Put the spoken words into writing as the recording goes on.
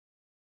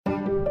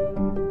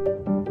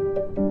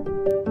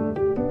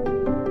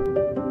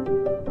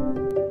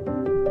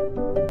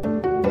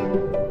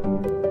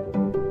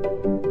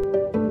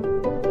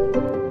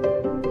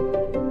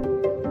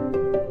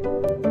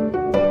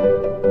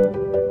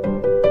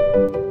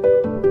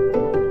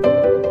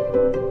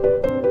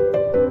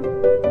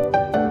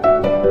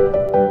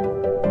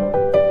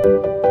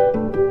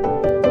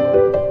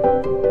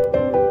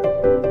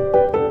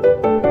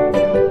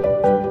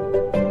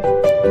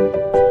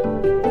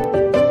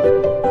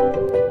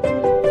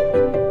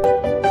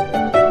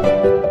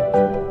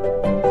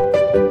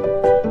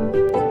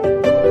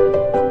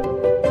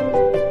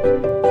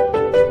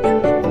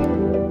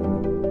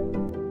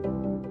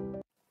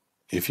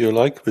you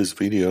like this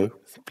video,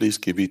 please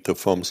give it a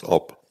thumbs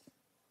up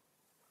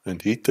and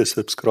hit the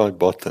subscribe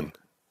button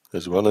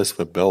as well as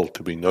the bell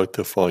to be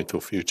notified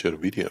of future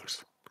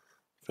videos.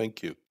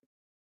 Thank you.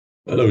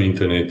 Hello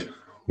Internet,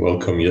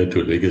 welcome here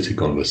to Legacy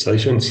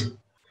Conversations.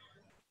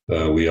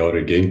 We are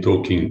again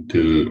talking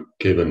to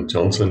Kevin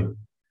Johnson.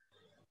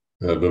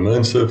 The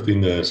man served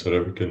in the South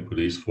African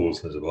Police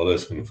Force as well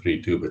as in the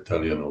 3-2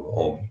 Battalion of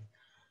Army,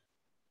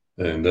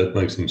 and that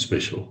makes him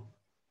special.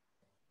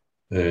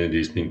 And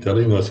he's been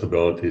telling us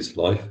about his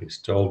life,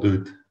 his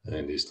childhood,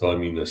 and his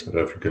time in the South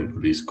African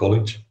Police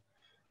College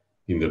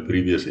in the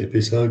previous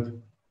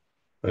episode.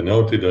 And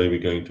now today we're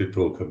going to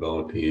talk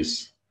about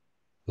his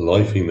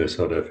life in the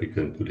South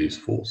African Police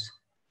Force.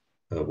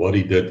 What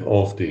he did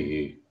after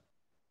he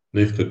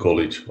left the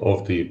college,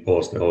 after he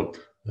passed out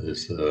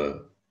as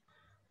a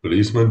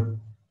policeman,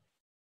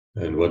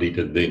 and what he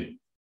did then.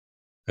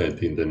 And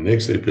in the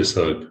next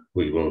episode,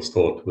 we will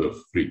start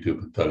with 3-2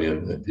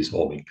 Battalion and his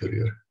Army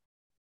career.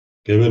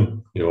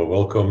 Kevin, you are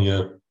welcome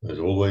here, as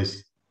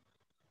always.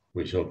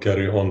 We shall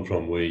carry on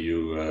from where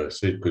you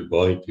said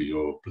goodbye to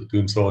your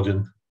platoon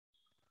sergeant,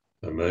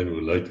 a man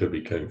who later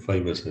became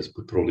famous as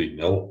Patrolling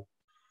Nel,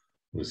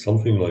 with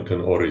something like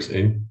an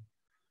RSM.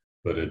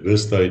 But at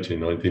this stage,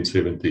 in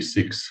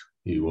 1976,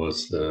 he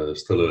was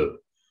still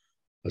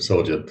a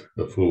sergeant,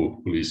 a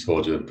full police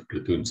sergeant,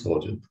 platoon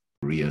sergeant.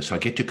 So I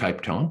get to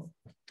Cape Town.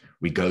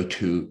 We go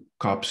to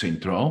Kaap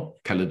Central,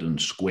 Caledon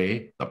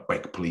Square, the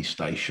big police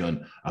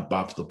station.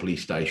 Above the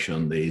police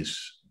station,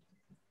 there's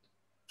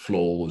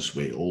floors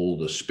where all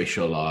the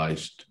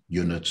specialized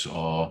units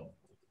are.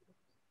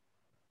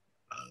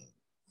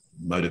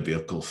 Motor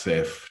vehicle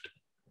theft,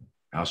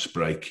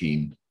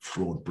 housebreaking,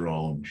 fraud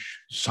branch,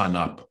 sun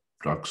up,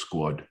 drug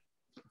squad,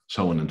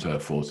 so on and so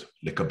forth,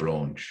 liquor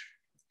branch.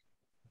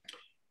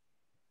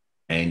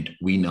 And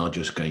we're now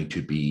just going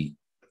to be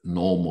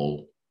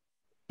normal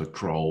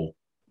patrol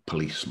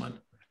policemen.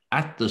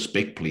 At this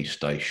big police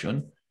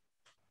station,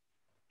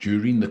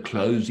 during the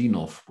closing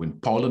of, when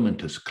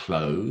Parliament is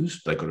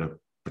closed, they've got to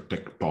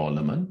protect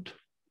Parliament.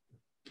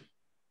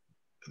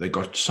 They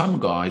got some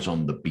guys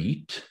on the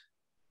beat,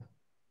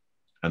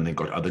 and they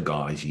got other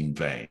guys in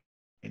vans.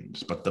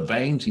 But the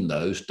vans in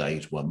those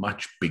days were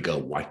much bigger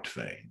white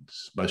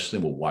vans. Most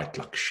of them were white,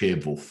 like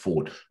Chev or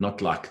Ford,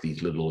 not like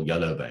these little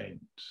yellow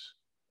vans.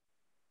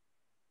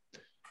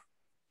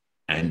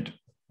 And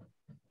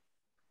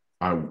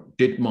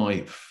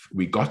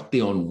we got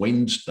there on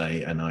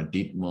Wednesday, and I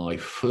did my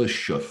first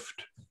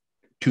shift,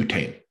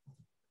 210.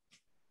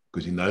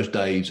 Because in those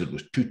days it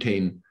was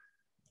 210,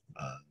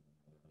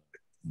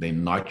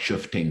 then night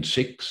shift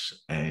 10-6,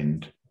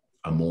 and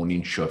a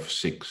morning shift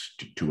 6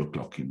 to 2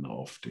 o'clock in the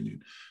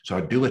afternoon. So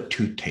I do a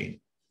 210.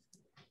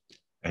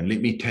 And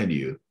let me tell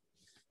you,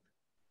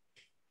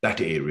 that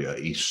area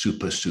is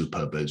super,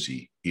 super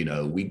busy. You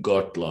know, we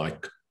got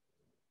like,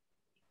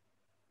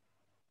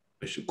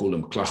 I should call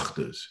them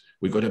klachters.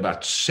 We got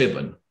about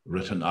 7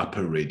 written up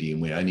already,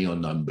 and we're only on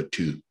number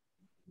 2.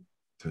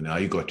 So now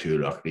you got to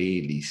like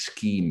really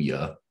scheme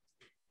here.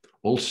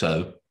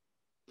 Also,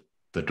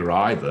 the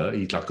driver,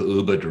 he's like an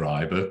Uber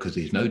driver because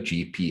there's no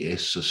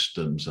GPS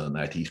systems and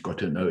that. He's got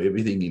to know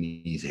everything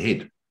in his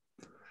head.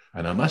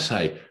 And I must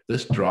say,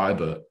 this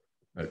driver,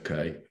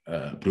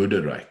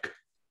 Broederyk,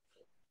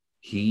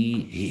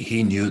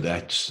 he knew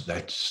that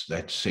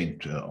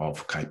center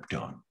of Cape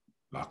Town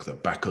like the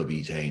back of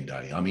his hand.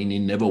 I mean, he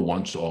never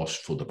once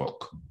asked for the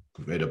book.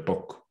 We had a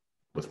book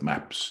with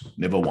maps,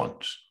 never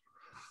once.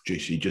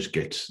 He just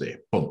gets there,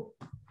 boom.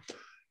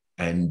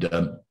 And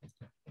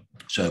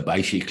so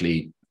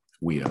basically,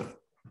 we're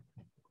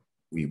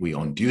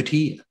on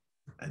duty,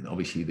 and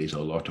obviously there's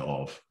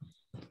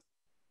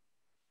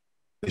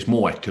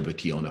more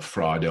activity on a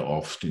Friday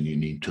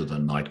afternoon into the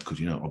night because,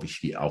 you know,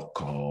 obviously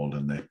alcohol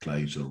and that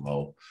plays a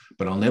role.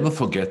 But I'll never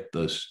forget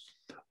this.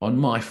 On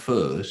my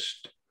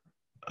first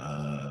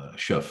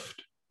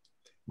shift,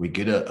 we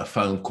get a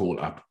phone call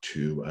up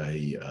to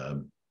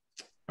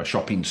a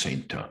shopping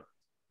center.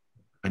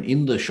 And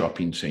in the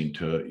shopping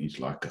center is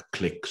like a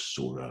Clicks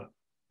or a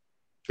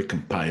Pick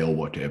and Pay or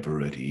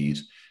whatever it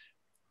is.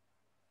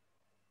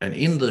 And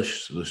in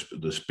this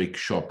big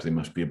shop, there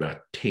must be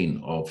about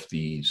 10 of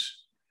these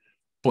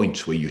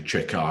points where you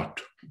check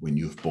out when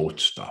you've bought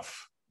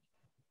stuff.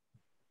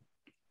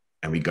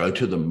 And we go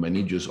to the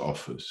manager's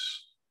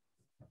office,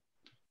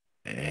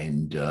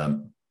 and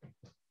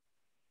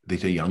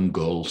there's a young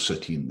girl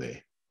sitting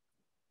there.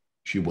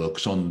 She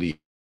works on the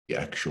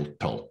actual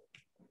till.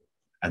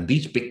 And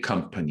these big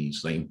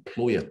companies, they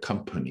employ a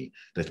company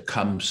that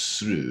comes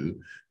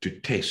through to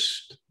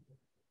test,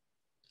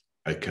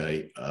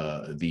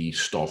 the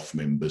staff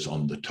members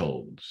on the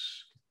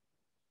tills.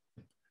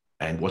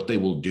 And what they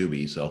will do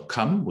is they'll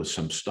come with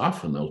some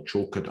stuff and they'll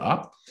chalk it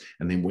up.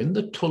 And then when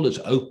the till is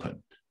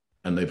opened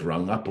and they've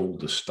rung up all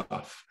the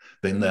stuff,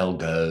 then they'll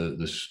go,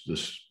 this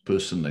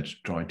person that's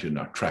trying to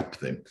now trap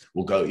them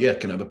will go, yeah,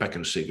 can I have a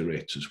packet of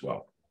cigarettes as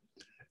well?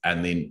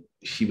 And then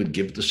she would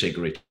give the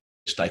cigarette,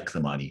 take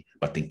the money,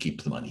 but then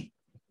keep the money.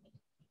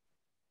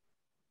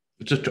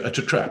 It's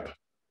a trap.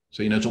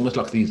 So, it's almost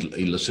like these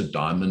illicit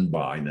diamond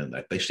buying and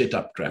that. They set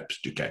up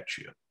traps to catch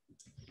you.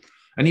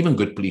 And even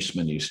good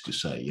policemen used to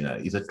say,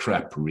 is a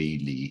trap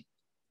really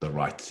the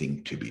right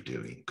thing to be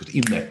doing? Because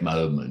in that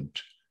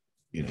moment,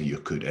 you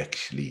could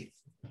actually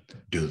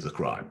do the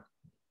crime.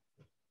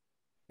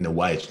 In a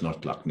way, it's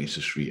not like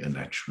necessarily a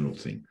natural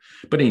thing.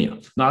 But anyhow,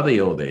 neither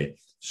here or there.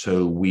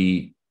 So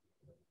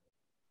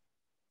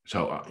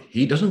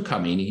he doesn't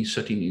come in, he's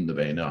sitting in the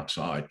van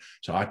outside.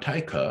 So I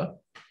take her.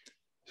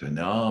 So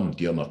now I'm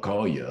dear my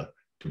car here.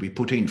 Do we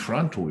put her in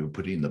front or we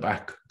put her in the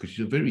back? Because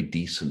she's a very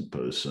decent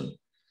person.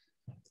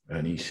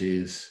 And he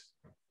says,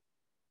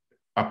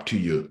 up to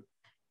you.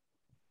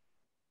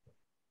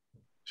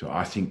 So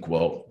I think,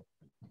 well,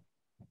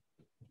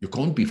 you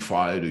can't be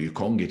fired or you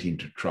can't get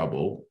into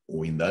trouble.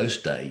 Or in those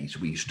days,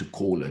 we used to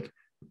call it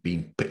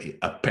being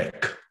a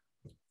peck.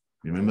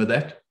 Remember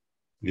that?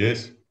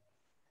 Yes.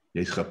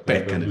 Yes, a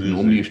peck. And it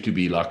normally used to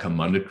be like a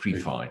monetary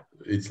fine.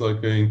 It's like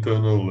an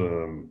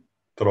internal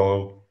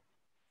trial.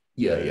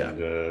 Yeah, and,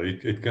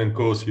 it can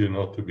cause you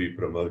not to be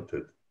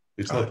promoted.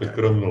 It's not a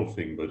criminal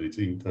thing, but it's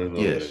internal.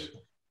 Yes.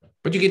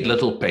 But you get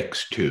little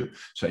pecks too.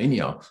 So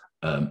anyhow,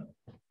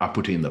 I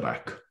put it in the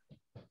back.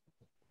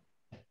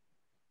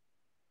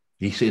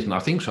 He says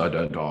nothing, so I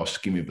don't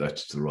ask him if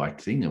that's the right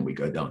thing, and we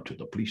go down to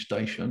the police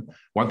station.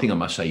 One thing I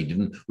must say,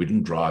 we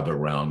didn't drive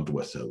around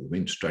with her. We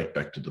went straight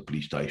back to the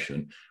police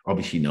station.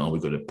 Obviously now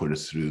we've got to put her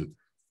through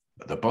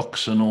the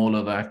box and all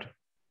of that.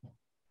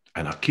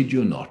 And I kid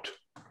you not,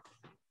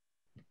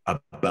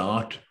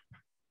 about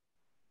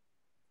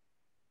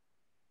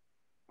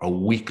a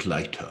week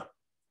later,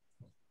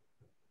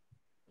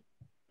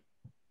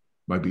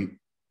 maybe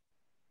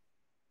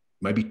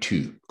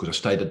two, because I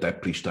stayed at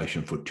that police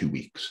station for 2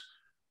 weeks.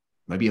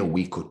 Maybe a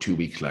week or 2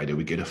 weeks later,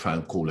 we get a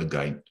phone call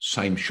again,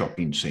 same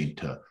shopping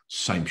center,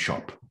 same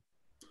shop.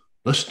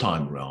 This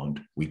time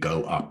round, we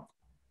go up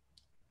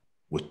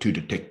with 2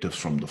 detectives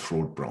from the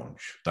fraud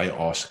branch. They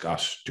ask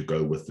us to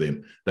go with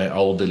them. They're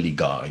elderly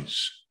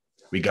guys.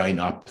 We're going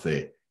up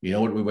there. You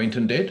know what we went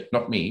and did?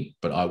 Not me,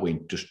 but I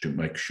went just to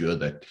make sure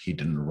that he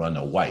didn't run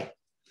away.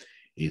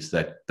 Is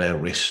that they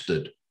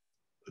arrested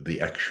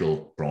the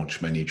actual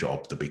branch manager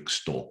of the big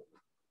store.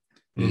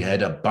 He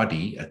had a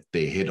buddy at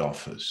their head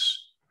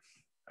office.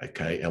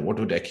 Okay, and what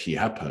would actually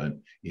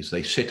happen is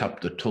they set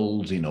up the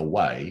tills in a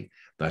way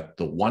that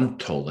the one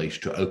till they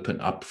used to open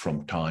up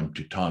from time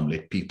to time,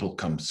 let people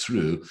come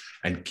through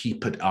and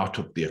keep it out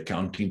of the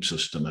accounting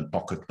system and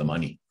pocket the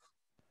money.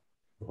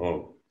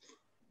 Oh,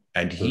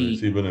 and so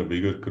it's even a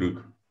bigger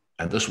crook.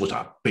 And this was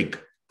a big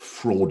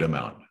fraud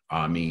amount.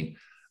 I mean,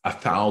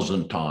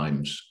 1,000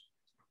 times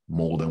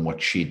more than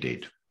what she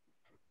did.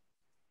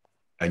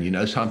 And you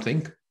know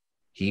something?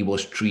 He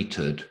was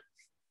treated,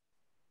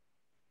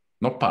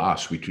 not by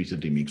us, we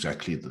treated him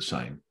exactly the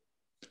same,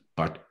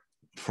 but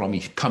from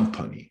his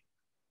company,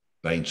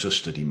 they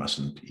insisted he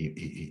mustn't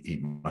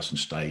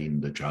stay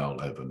in the jail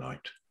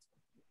overnight.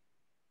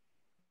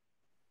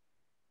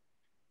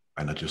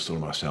 And I just thought to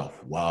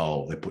myself,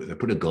 wow, they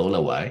put a girl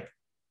away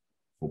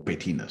for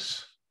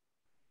pettiness,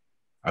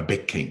 a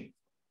big king.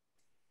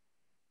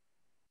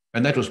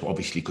 And that was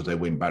obviously because they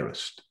were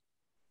embarrassed.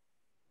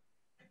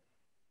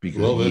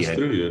 Because he had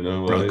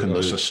broken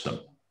the system.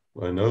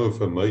 I know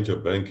of a major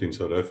bank in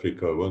South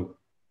Africa, I won't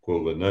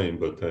call the name,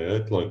 but they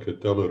had like a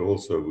teller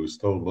also who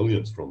stole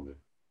millions from them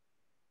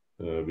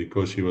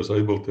because she was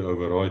able to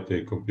override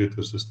their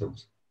computer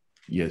systems.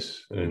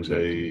 Yes, and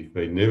exactly.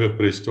 they never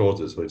pressed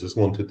charges. They just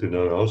wanted to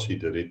know how she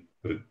did it,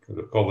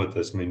 recovered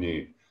as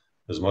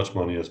much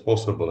money as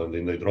possible, and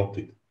then they dropped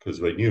it because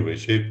they knew their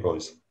share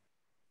price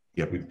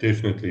would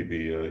definitely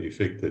be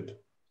affected.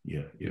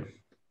 Yeah.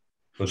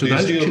 But so you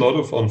see a lot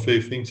of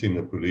unfair things in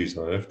the police,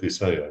 I have to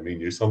say. I mean,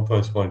 you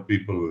sometimes find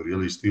people who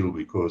really steal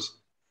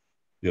because,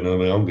 they're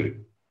hungry.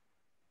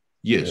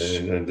 Yes.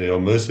 And they are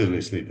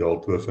mercilessly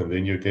dealt with. And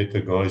then you get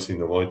the guys in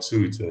the white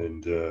suits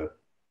and they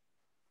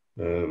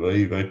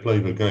play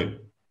the game.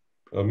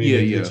 I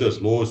mean, it's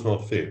just law is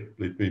not fair.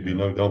 Let me be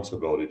no doubts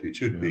about it. It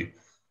should be.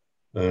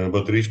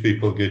 But rich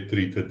people get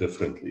treated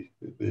differently.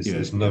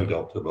 There's no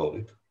doubt about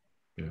it.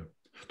 Yeah.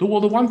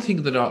 Well, the one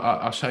thing that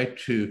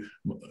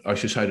I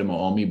should say to my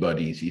army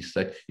buddies is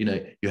that,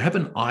 you have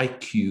an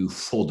IQ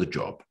for the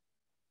job.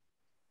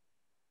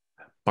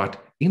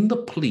 But in the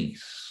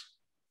police,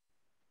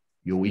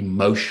 your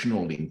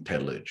emotional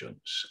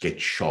intelligence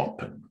gets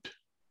sharpened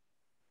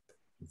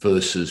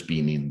versus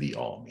being in the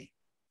army.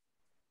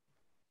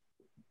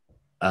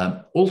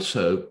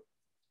 Also,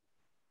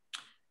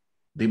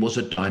 there was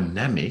a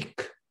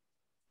dynamic,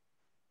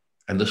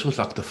 and this was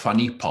like the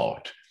funny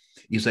part,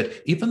 is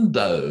that even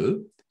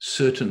though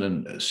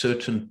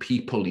certain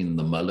people in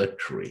the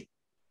military,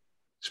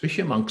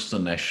 especially amongst the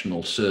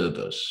national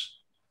service,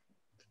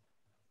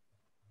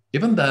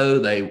 even though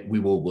we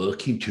were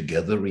working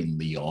together in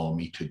the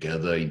army,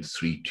 together in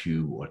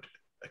 3-2,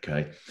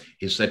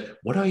 is that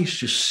what I used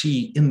to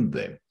see in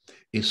them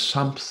is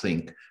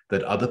something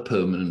that other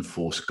permanent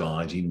force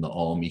guys in the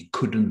army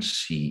couldn't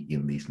see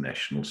in these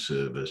national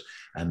service.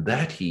 And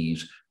that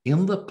is,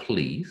 in the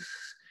police,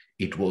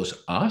 it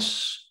was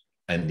us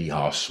and the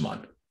houseman.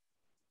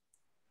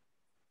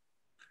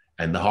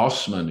 And the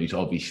houseman is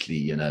obviously,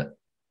 you know,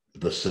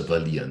 the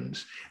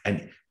civilians.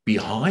 And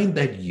behind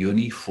that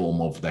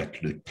uniform of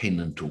that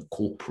lieutenant or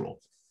corporal,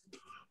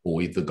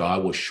 or if the guy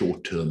was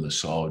short-term a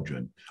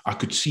sergeant, I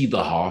could see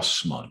the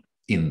houseman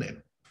in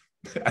them.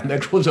 And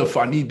that was a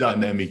funny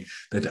dynamic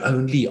that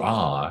only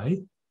I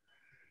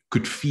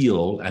could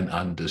feel and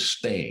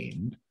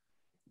understand,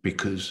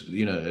 because,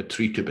 you know, at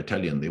 3-2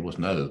 Battalion, there was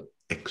no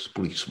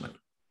ex-policeman.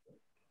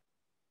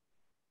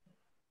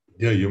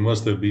 Yeah, you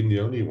must have been the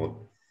only one.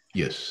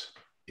 Yes,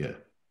 yeah.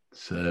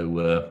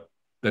 So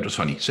that was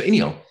funny. So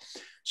anyhow,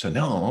 so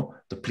now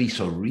the police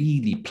are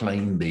really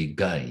playing their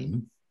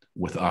game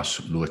with us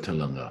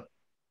Lotelinga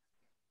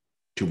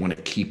to want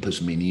to keep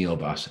as many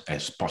of us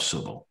as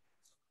possible,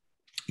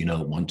 you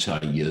know, once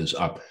our year's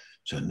up.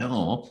 So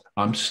now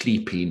I'm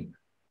sleeping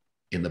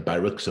in the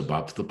barracks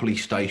above the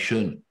police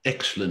station,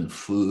 excellent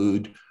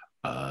food,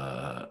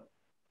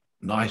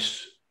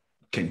 nice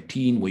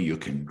canteen where you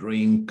can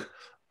drink,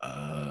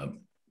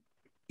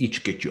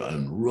 each get your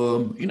own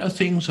room, you know,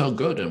 things are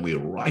good. And we're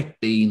right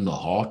there in the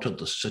heart of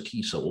the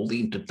city. So all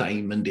the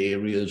entertainment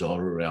areas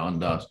are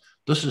around us.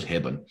 This is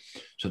heaven.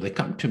 So they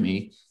come to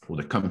me, or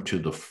they come to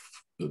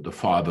the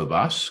 5 of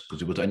us, because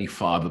there was only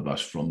 5 of us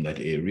from that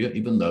area.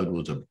 Even though it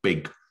was a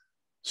big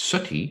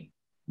city,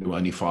 there were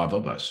only 5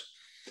 of us.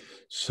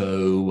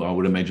 So I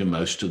would imagine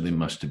most of them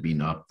must have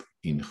been up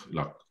in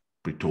like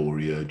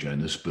Pretoria,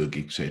 Johannesburg,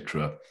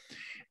 etc.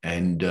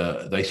 And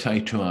they say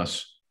to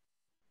us,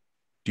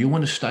 do you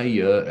want to stay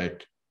here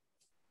at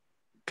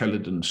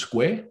Caledon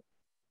Square,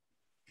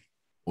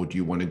 or do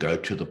you want to go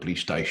to the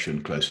police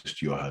station closest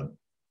to your home?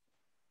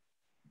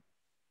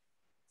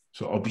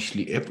 So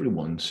obviously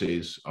everyone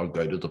says, I'll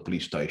go to the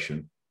police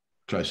station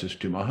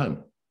closest to my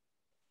home.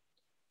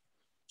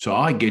 So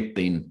I get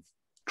then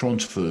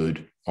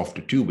transferred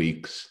after 2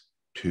 weeks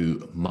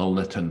to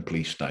Milnerton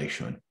Police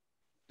Station.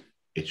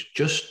 It's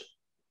just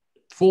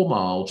 4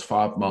 miles,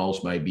 5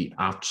 miles maybe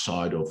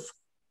outside of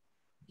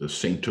the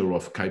center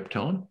of Cape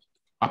Town,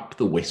 up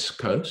the west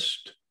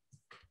coast.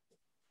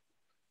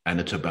 And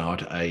it's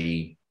about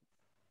a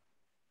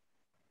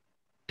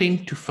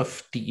 10 to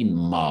 15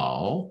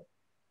 mile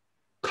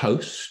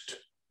coast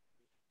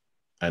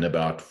and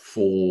about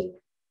 4,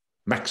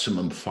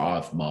 maximum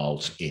 5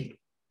 miles in.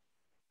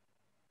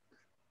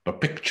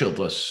 But picture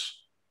this,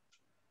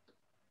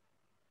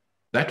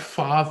 that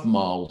 5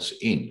 miles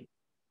in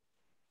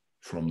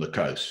from the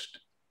coast,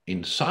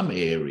 in some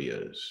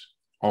areas,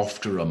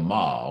 after a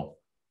mile,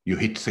 you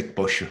hit thick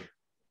bush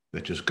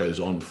that just goes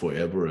on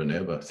forever and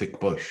ever, thick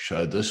bush.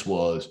 So this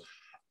was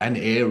an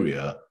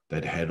area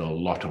that had a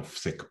lot of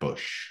thick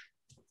bush.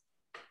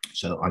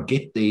 So I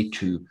get there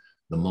to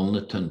the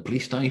Milnerton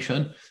Police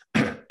Station,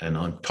 and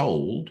I'm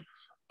told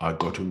I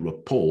got a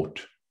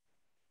report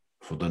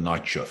for the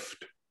night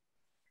shift,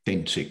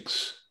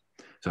 10-6.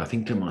 So I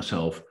think to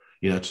myself,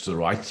 you know, it's the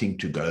right thing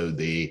to go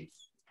there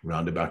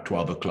around about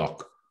 12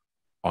 o'clock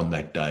on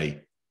that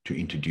day to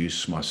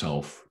introduce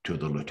myself to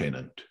the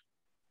lieutenant.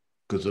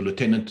 Because the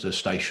lieutenant, the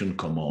station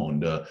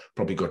commander,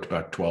 probably got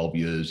about 12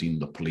 years in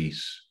the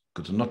police.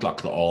 Because it's not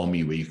like the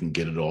army where you can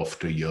get it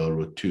after a year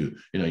or 2.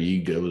 You know,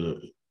 you go with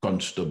a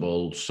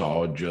constable,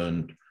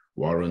 sergeant,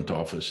 warrant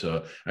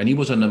officer, and he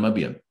was a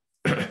Namibian.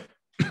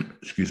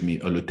 Excuse me,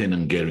 a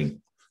Lieutenant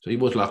Gering. So he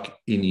was like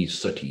in his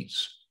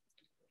 30s.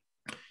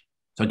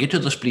 So I get to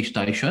this police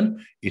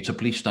station. It's a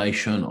police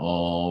station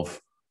of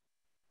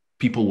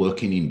people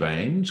working in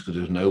vans, because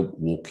there's no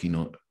walking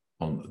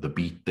on the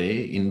beat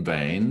there, in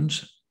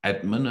vans.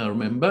 Admin, I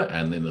remember,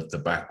 and then at the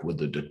back were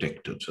the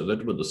detectives. So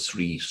that were the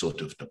 3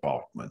 sort of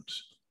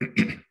departments.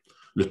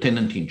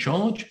 Lieutenant in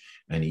charge,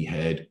 and he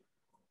had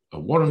a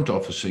warrant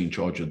officer in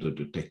charge of the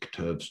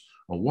detectives,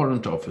 a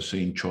warrant officer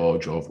in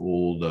charge of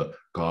all the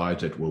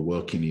guys that were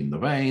working in the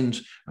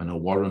vans, and a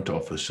warrant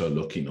officer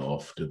looking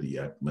after the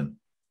admin.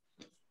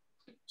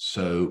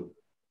 So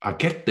I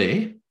get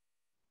there,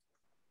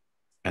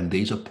 and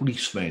there's a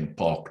police van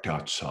parked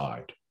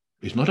outside.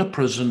 It's not a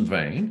prison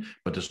van,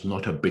 but it's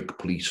not a big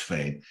police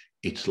van.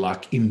 It's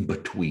like in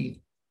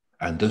between.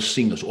 And this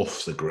thing is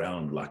off the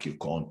ground like you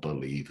can't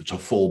believe. It's a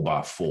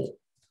 4x4.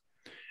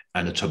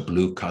 And it's a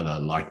blue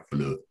color, light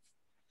blue.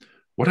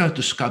 What I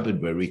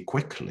discovered very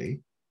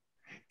quickly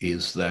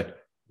is that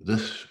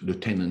this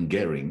Lieutenant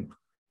Gering,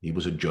 he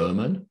was a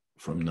German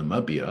from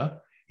Namibia.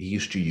 He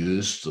used to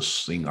use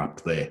this thing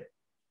up there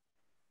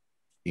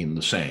in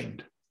the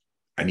sand.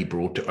 And he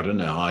brought it, I don't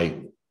know how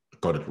I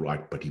got it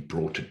right, but he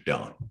brought it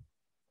down.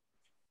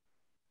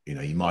 You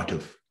know, he might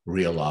have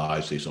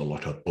realized there's a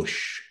lot of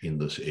bush in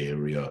this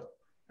area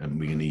and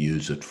we're going to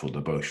use it for the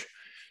bush.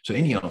 So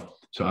anyhow,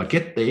 so I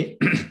get there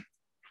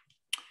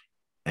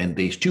and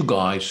there's 2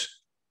 guys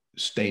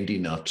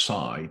standing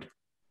outside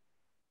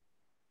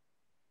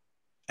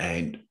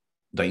and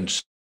they're in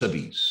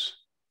civvies,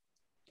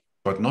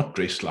 but not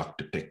dressed like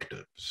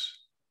detectives,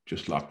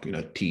 just like, you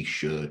know,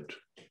 T-shirt.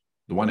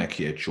 The one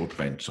actually had short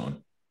pants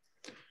on.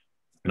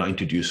 And I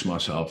introduced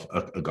myself,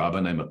 a guy by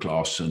the name of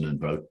Klaassen and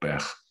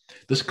Woutberg.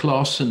 This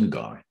Klaassen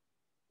guy,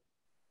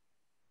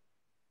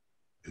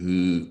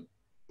 who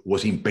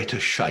was in better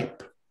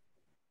shape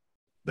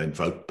than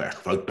Voutberg.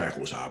 Voutberg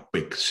was a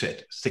big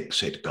set, thick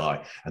set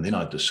guy. And then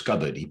I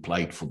discovered he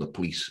played for the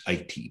police A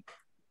team.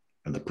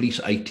 And the police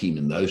A team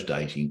in those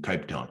days in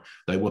Cape Town,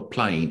 they were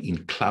playing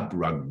in club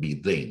rugby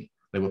then.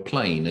 They were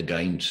playing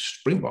against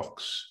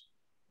Springboks.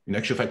 In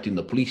actual fact, in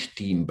the police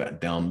team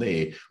down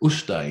there,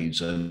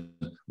 Oosthuizen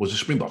was a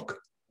Springbok.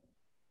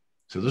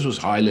 So this was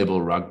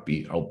high-level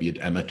rugby, albeit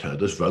amateur.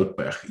 This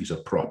Voutberg is a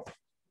prop.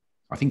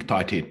 I think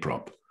tight head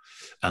prop.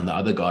 And the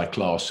other guy,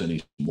 Klaassen,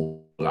 is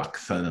more like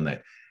thin than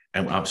that.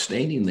 And I'm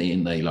standing there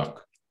and they like,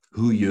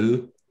 who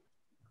you?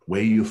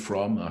 Where you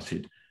from? I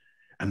said,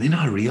 and then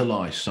I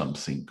realized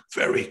something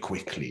very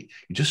quickly.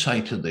 You just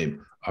say to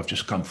them, I've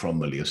just come from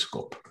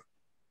Maleerskop.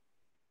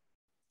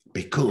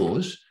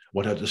 Because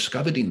what I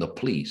discovered in the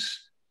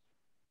police,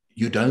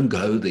 you don't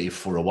go there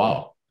for a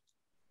while.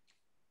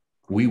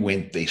 We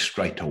went there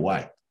straight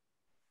away.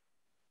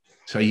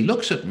 So he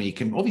looks at me, he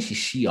can obviously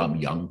see I'm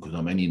young because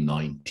I'm only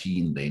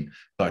 19 then,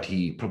 but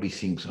he probably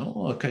thinks,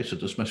 oh, okay, so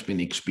this must be an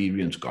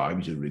experienced guy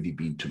who's already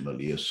been to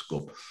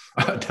Maleerskop.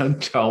 I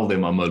don't tell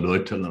them I'm a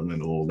Luteland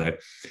and all that.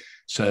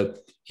 So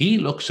he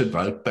looks at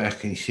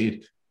Voutberg and he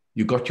said,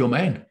 you got your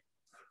man.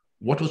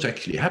 What was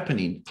actually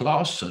happening,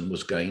 Klaassen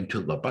was going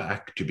to the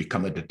back to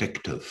become a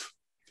detective,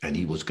 and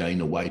he was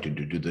going away to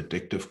do the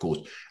detective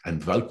course,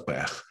 and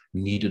Voutberg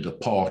needed a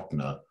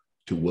partner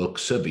to work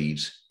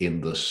civvies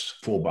in this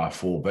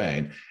 4x4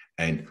 van.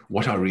 And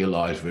what I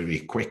realized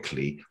very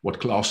quickly, what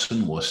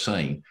Klaassen was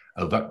saying,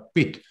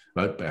 Piet,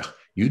 Voutberg,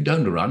 you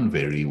don't run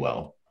very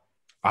well.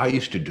 I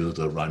used to do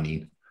the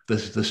running.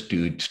 This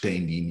dude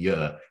standing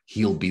here,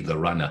 he'll be the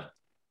runner.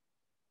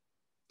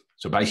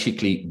 So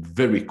basically,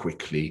 very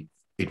quickly,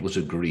 it was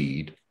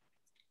agreed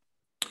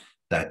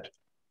that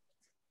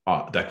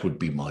that would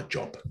be my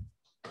job.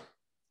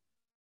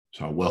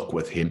 So I work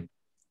with him,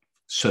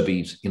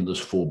 civvies in this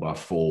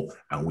 4x4,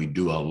 and we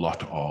do a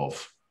lot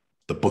of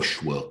the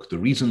bush work. The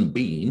reason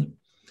being,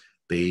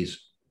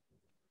 there's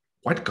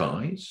white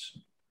guys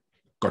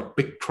got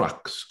big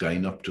trucks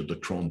going up to the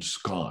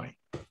Transkei,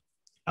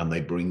 and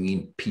they bring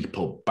in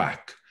people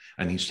back.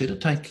 And instead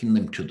of taking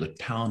them to the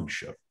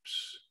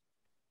townships,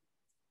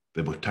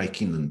 they were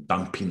taking them,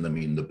 dumping them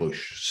in the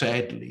bush.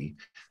 Sadly,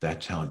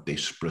 that's how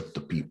desperate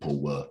the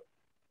people were.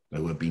 They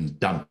were being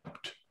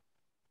dumped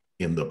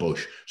in the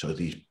bush. So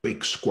these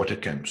big squatter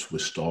camps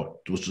was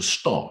the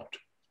start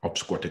of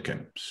squatter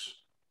camps.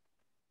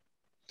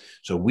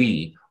 So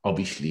we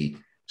obviously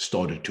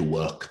started to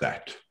work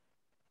that.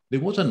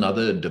 There was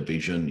another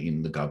division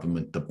in the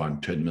government, the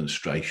Bantu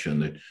administration,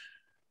 that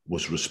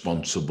was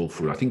responsible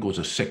for, I think it was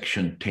a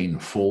Section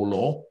 10(4)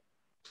 law.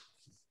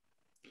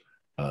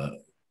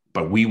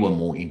 But we were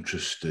more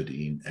interested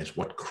in as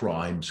what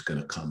crime's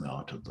going to come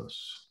out of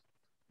this.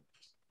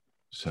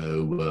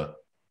 So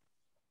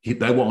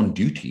they were on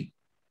duty.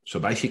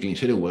 So basically,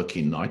 instead of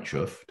working night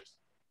shift,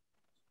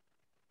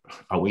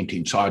 I went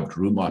inside,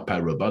 drew my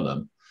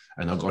parabellum,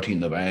 and I got in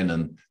the van,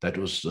 and that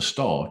was the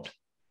start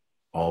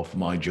of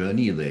my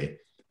journey there.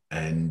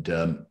 And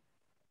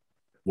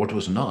what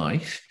was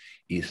nice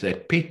is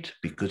that Piet,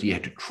 because he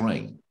had to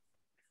train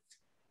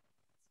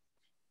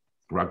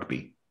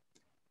rugby,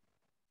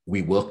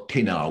 we worked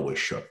 10-hour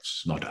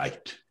shifts, not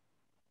 8.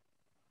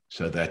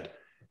 So that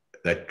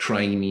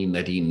training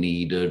that he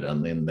needed,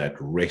 and then that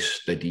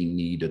rest that he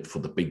needed for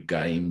the big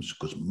games,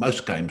 because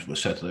most games were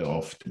Saturday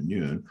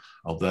afternoon,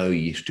 although he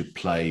used to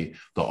play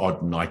the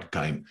odd night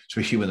game,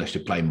 especially when they used to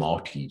play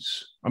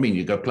Marties. I mean,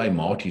 you go play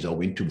Marties. I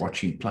went to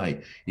watch him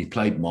play. He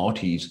played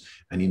Marties,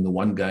 and in the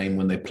one game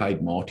when they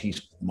played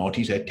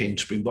Marties had 10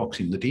 Springboks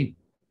in the team.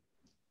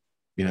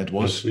 You know, it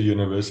was the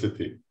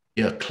university.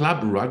 Yeah,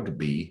 club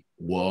rugby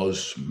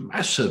was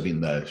massive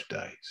in those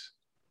days.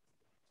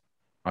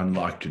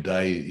 Unlike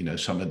today, you know,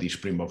 some of these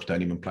Springboks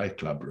don't even play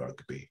club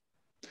rugby.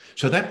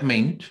 So that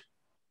meant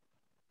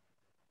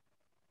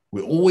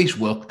we always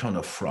worked on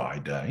a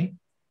Friday,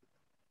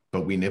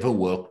 but we never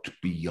worked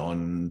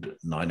beyond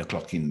 9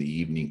 o'clock in the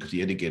evening because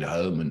you had to get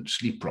home and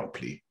sleep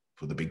properly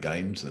for the big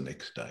games the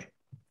next day.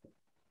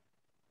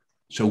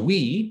 So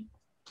we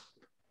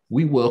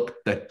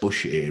worked that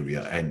bush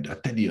area, and I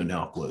tell you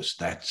now,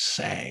 that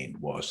sand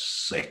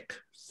was thick.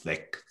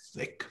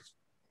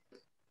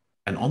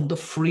 And on the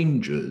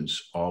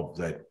fringes of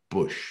that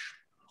bush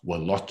were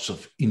lots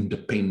of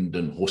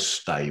independent horse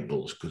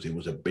stables, because there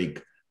was a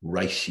big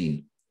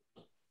racing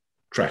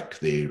track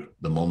there,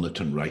 the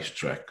Milnerton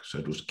racetrack. So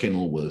it was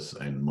Kenilworth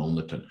and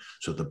Milnerton.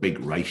 So the big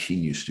racing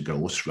used to go,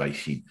 horse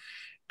racing.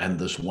 And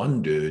this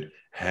one dude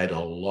had a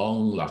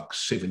long, like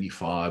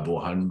 75 or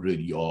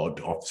 100 yard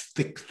of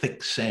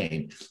thick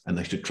sand, and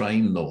they used to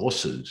train the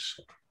horses.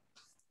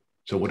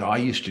 So what I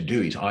used to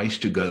do is I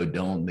used to go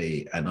down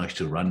there and I used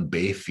to run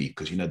bare feet,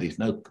 because, you know, there's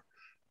no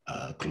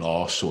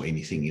glass or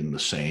anything in the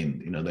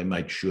sand. You know, they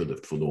made sure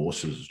that for the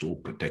horses it's all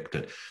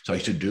protected. So I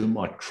used to do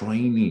my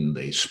training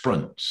there,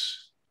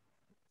 sprints,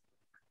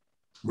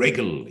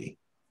 regularly,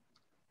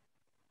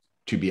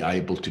 to be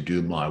able to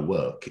do my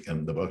work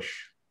in the bush.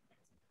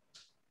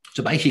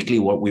 So basically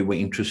what we were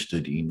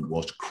interested in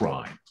was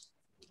crime.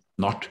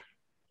 not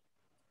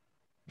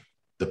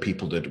the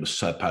people that were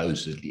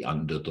supposedly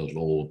under the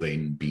law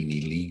then being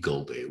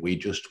illegal there. We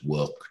just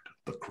worked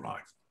the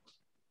crime.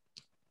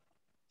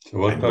 So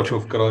what type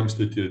of crimes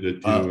did you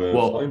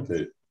find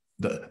there?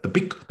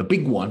 The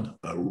big one,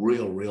 a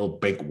real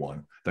big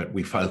one that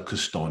we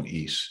focused on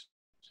is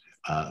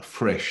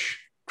fresh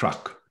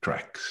truck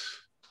tracks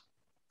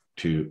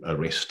to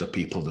arrest the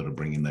people that are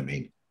bringing them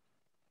in.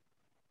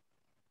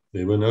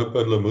 There were no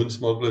Parlemoon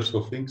smugglers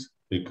or things?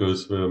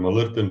 Because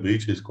Millerton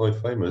Beach is quite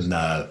famous.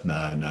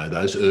 No.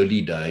 Those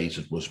early days,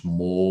 it was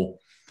more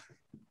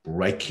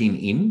breaking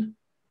in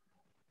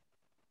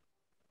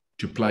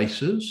to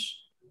places,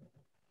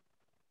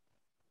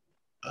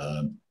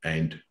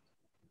 and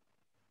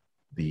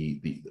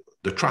the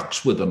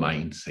trucks were the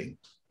main thing.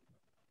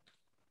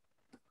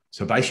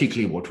 So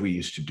basically what we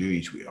used to do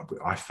is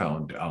I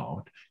found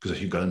out, because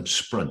if you go and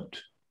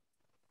sprint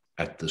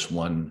at this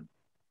one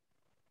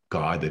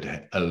guy that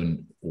had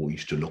owned or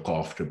used to look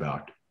after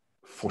about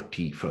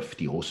 40,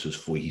 50 horses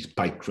for his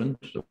patrons,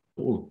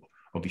 all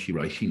obviously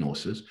racing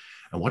horses.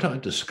 And what I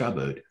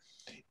discovered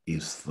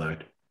is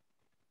that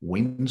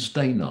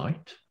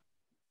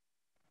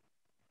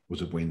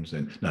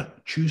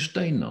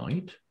Tuesday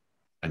night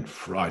and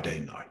Friday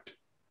night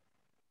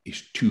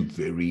is two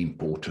very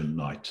important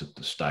nights at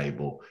the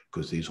stable,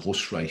 because there's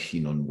horse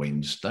racing on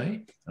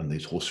Wednesday and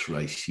there's horse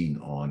racing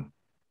on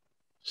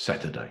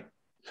Saturday.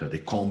 So there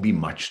can't be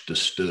much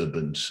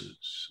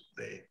disturbances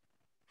there.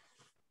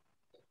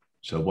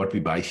 So what we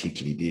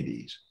basically did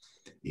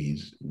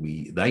is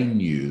they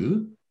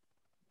knew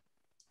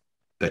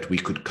that we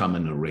could come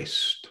and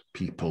arrest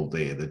people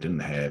there that didn't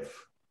have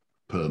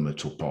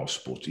permits or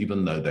passports,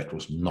 even though that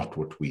was not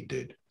what we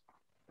did.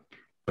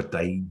 But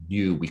they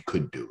knew we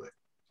could do it.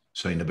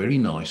 So in a very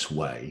nice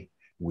way,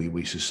 we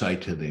used to say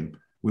to them,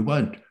 we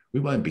won't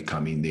be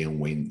coming there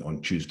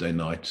on Tuesday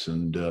nights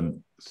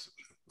and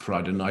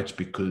Friday nights,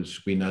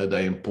 because we know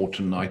they're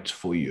important nights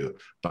for you.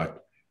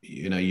 But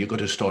you've got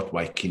to start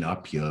waking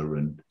up here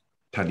and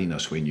telling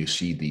us when you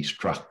see these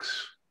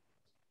trucks.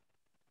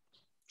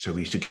 So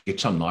we used to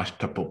get some nice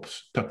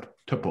tip-offs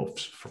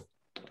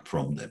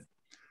from them.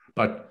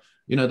 But,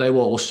 they were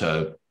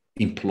also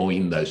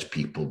employing those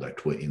people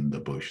that were in the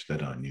bush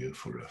that I knew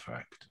for a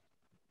fact.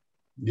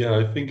 Yeah,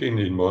 I think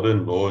in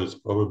modern law, it's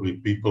probably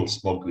people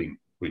smuggling,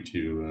 which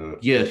you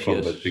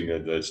combating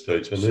at that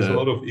stage. And there's a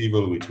lot of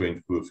evil which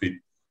went forfeit.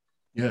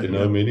 Yeah,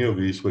 many of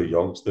these were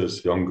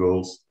youngsters, young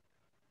girls,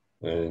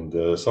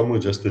 and some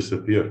would just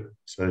disappear,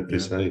 so to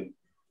say.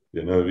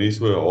 These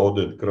were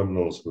hardened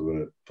criminals who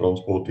were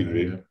transporting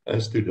them,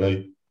 as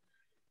today.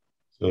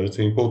 So it's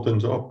an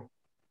important job.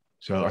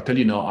 So I tell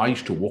you now, I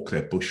used to walk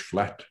that bush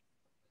flat.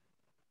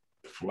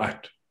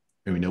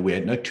 And, we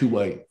had no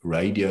two-way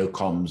radio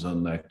comms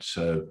on that.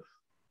 So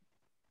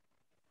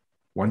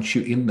once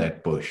you're in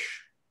that bush,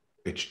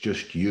 it's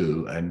just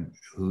you and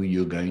who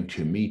you're going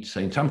to meet. So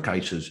in some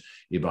cases,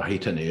 if I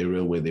hit an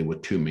area where there were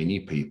too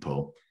many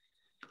people,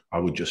 I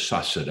would just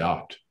suss it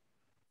out.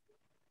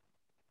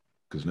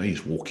 Because now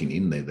he's walking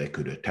in there, they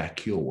could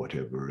attack you or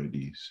whatever it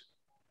is.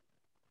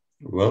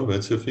 Well,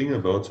 that's the thing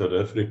about South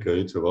Africa.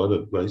 It's a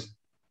harder place,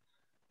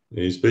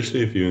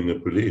 especially if you're in the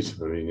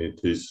police. I mean, it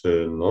is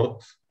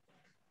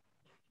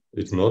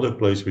it's not a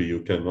place where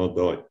you cannot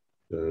die.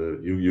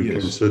 You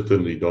can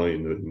certainly die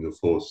in the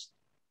force.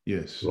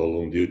 Yes. While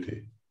on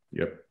duty.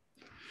 Yep.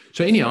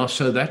 So anyhow,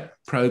 so that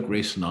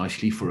progressed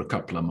nicely for a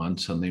couple of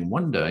months. And then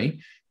one day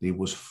there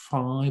was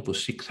 5 or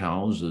 6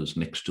 houses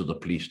next to the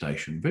police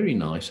station, very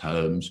nice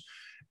homes,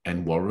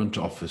 and warrant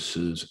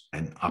officers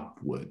and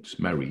upwards,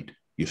 married,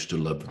 used to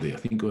live there. I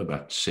think there were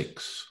about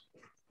 6.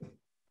 I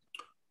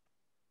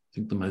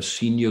think the most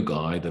senior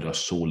guy that I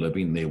saw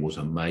living there was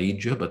a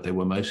major, but they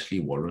were mostly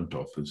warrant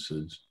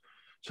officers.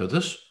 So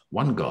this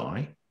one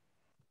guy,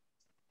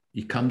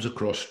 he comes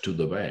across to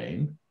the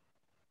van,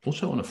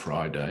 also on a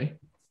Friday,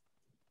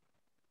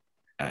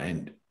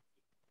 and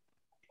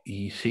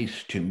he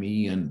says to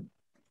me, and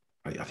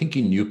I think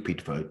he knew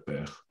Piet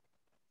Woutberg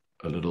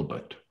a little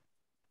bit,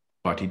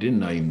 but he didn't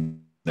know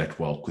him that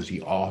well because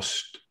he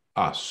asked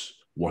us,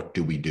 what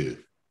do we do?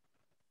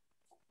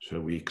 So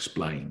we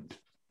explained.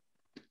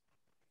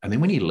 And then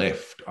when he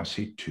left, I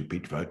said to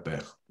Piet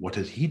Woutberg, what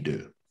does he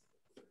do?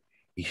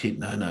 He said,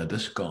 no,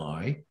 this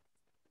guy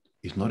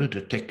is not a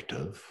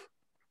detective,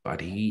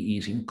 but he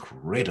is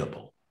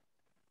incredible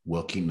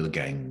working the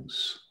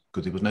gangs,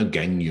 because there was no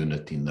gang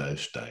unit in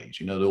those days.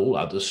 They're all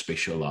other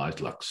specialized,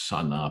 like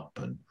Sun Up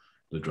and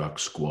the drug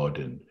squad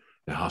and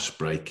the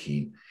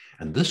housebreaking.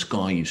 And this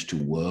guy used to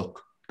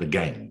work the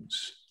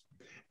gangs.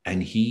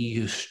 And he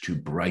used to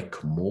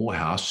break more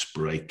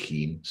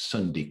housebreaking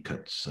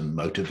syndicates and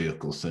motor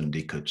vehicle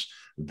syndicates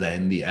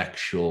than the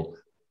actual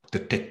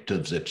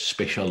detectives that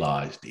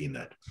specialized in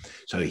it.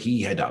 So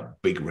he had a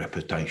big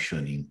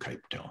reputation in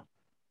Cape Town.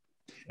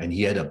 And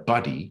he had a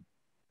buddy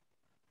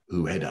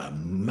who had a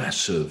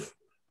massive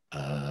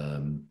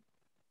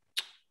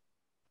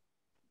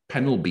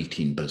panel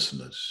beating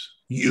business,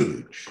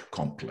 huge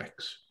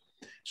complex.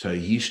 So he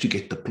used to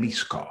get the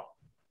police car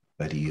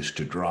that he used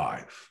to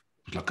drive.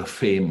 was like a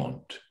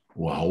Fairmont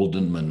or a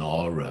Holden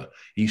Manara.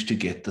 He used to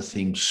get the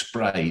thing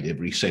sprayed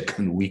every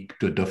second week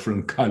to a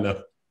different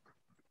color.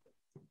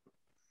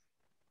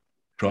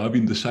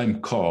 Driving the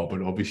same car,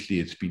 but obviously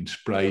it's been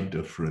sprayed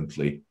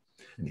differently.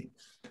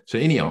 So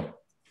anyhow,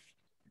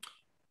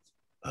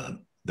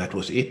 that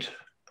was it.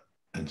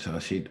 And so I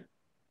said,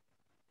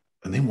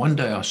 and then one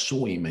day I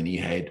saw him and he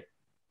had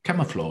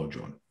camouflage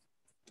on.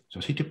 So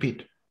I said to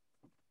Pete,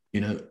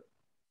 you know,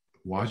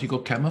 why has he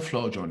got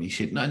camouflage on? He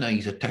said, no,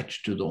 he's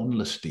attached to the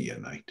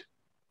ondersteuner.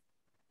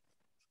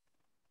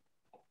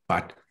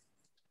 But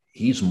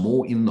he's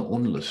more in the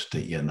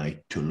ondersteuner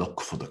to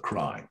look for the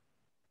crime.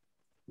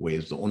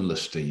 Whereas the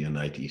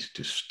ondersteuner is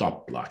to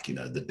stop, like, you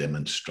know, the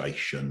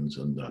demonstrations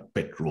and the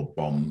petrol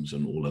bombs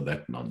and all of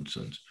that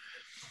nonsense.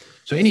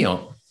 So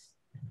anyhow,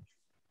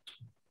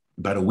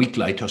 about a week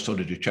later, I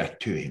started to chat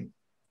to him.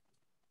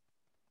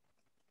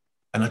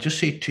 And I just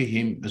said to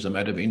him, as a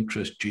matter of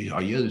interest, gee,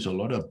 I hear there's a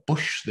lot of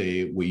bush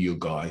there where you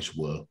guys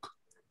work.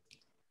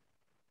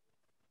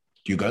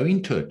 Do you go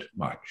into it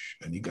much?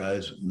 And he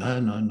goes, no,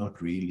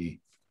 not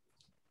really.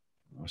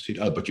 I said,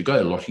 oh, but you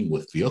go a lot in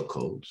with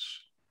vehicles.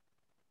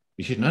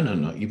 He said,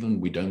 no, even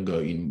we don't go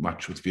in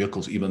much with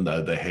vehicles, even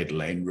though they had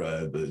Land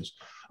Rovers.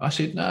 I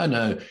said,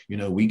 no, you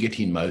know, we get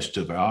in most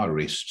of our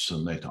arrests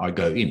and that I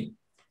go in.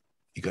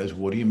 He goes,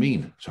 what do you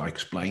mean? So I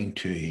explained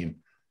to him.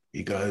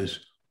 He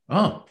goes,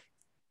 oh,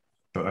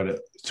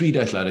 but 3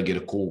 days later, I get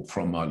a call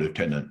from my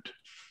lieutenant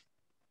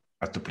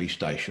at the police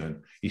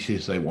station. He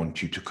says they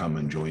want you to come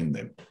and join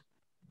them.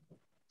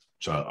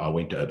 So I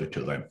went over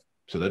to them.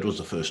 So that was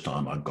the first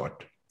time I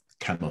got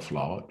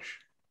camouflage.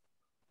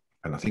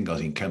 And I think I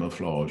was in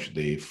camouflage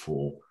there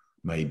for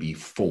maybe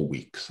 4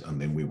 weeks.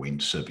 And then we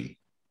went civvy.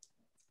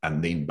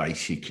 And then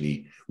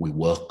basically we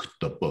worked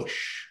the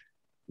bush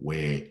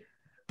where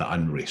the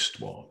unrest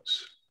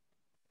was.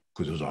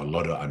 Because there was a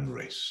lot of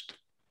unrest.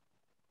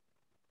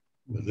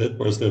 That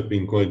must have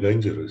been quite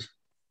dangerous.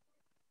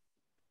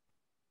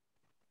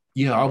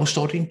 Yeah, I was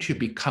starting to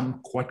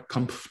become quite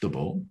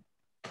comfortable.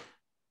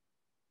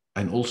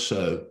 And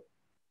also,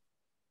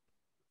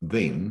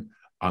 then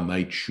I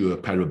made sure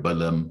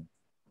parabellum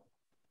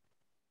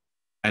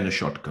and a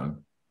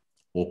shotgun,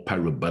 or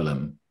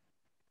parabellum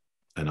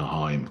and a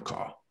Heim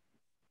car.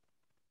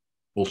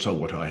 Also,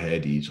 what I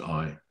had is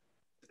I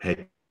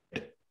had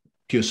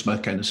pure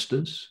smoke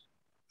canisters,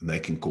 and they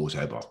can cause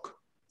havoc.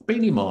 Bear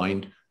in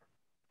mind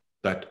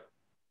that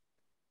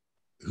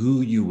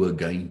who you were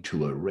going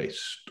to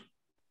arrest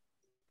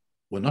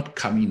were not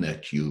coming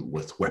at you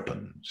with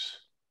weapons.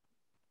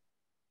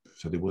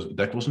 So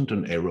that wasn't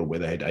an era where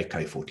they had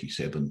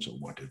AK-47s or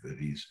whatever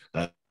it is.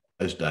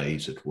 Those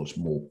days it was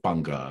more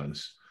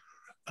pangas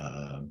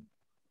and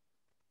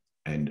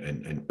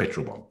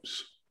petrol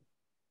bombs.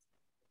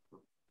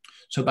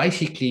 So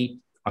basically,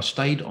 I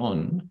stayed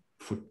on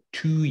for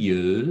 2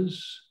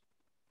 years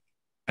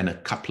and a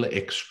couple of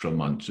extra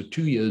months. So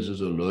 2 years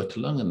as a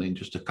Leutling and then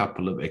just a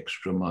couple of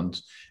extra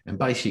months. And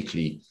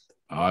basically,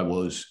 I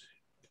was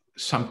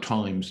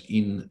sometimes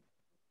in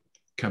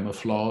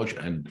camouflage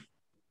and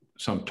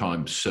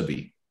sometimes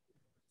civvy.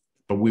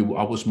 But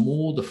I was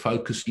more the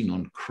focusing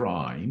on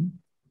crime,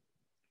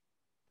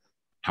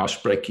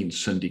 housebreaking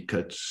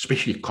syndicates,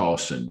 especially car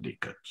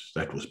syndicates.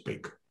 That was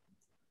big.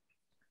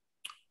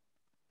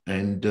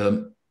 And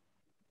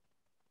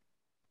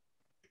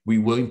we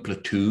were in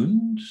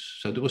platoons.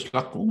 So there was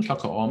almost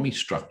like an army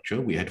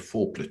structure. We had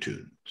 4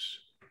 platoons.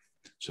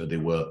 So there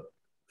were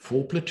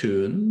 4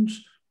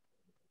 platoons.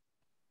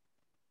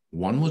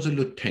 One was a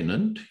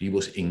lieutenant. He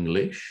was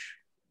English.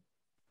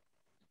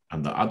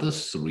 And the other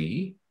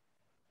 3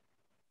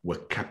 were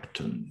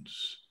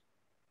captains.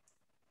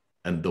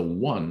 And the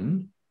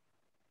one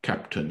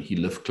captain, he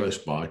lived close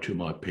by to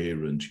my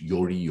parents,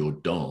 Yori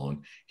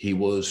Jordan. He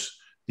was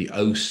the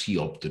OC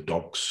of the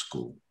dog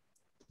school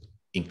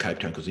in Cape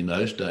Town, because in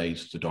those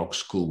days, the dog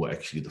school were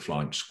actually the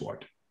flying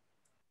squad.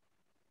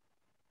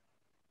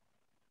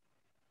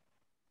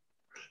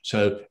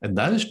 So in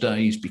those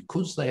days,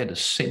 because they had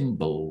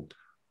assembled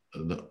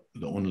the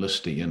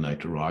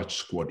ondersteuner riot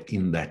squad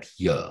in that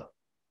year,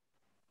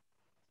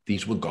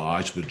 these were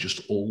guys who were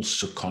just all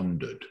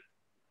seconded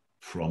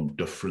from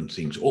different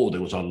things. Oh,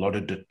 there was a lot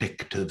of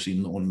detectives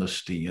in the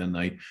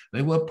ondersteuner.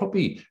 They were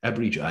probably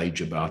average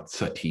age about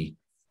 30.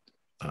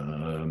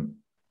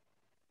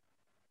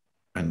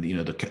 And, you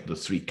know, the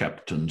 3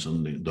 captains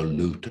and the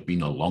loot had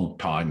been a long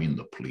time in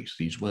the police.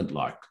 These weren't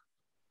like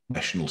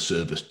national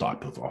service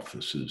type of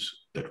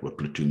officers that were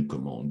platoon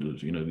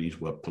commanders. You know,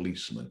 these were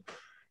policemen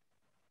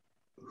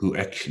who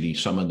actually,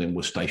 some of them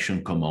were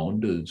station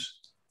commanders.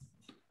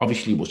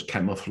 Obviously, it was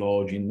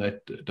camouflage in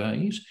that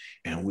days.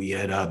 And we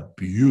had a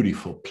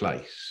beautiful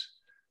place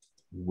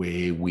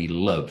where we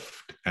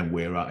lived and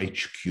where our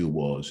HQ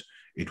was.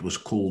 It was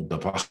called the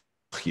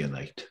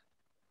Wageenheid.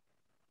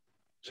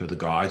 So the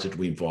guys that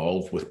were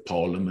involved with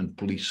Parliament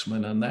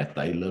policemen and that,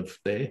 they lived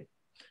there.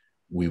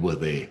 We were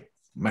there.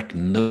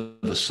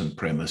 Magnificent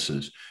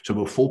premises. So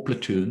there were 4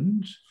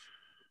 platoons,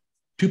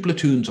 2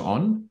 platoons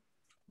on,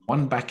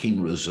 1 back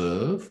in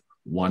reserve,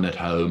 1 at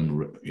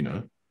home, you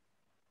know.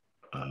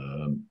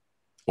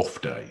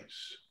 off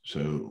days.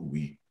 So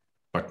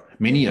but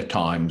many a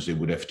times there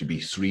would have to be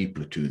 3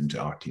 platoons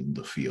out in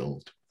the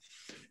field.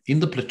 In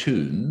the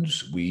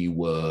platoons, we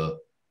were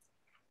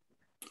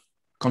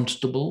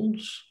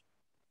constables,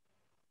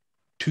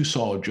 2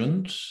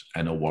 sergeants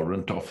and a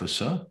warrant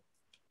officer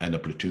and a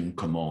platoon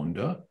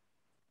commander,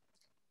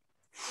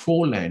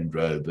 4 Land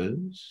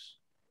Rovers,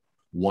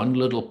 1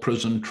 little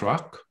prison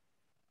truck,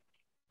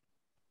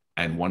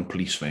 and 1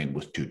 police van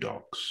with 2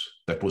 dogs.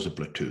 That was a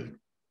platoon.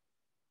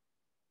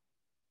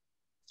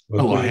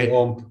 I had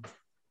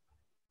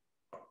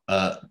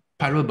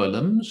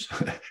parabellums.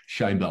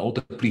 Shame the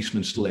older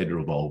policemen still had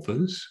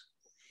revolvers.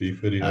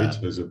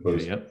 P38s, I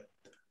suppose.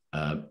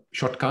 Yeah.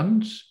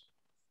 Shotguns.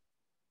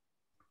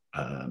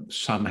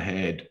 Some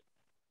had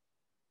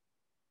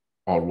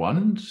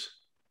R1s.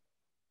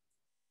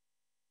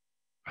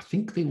 I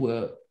think they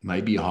were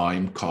maybe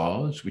Heim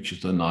cars, which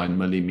is the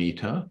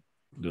 9mm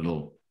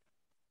little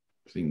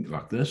thing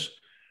like this.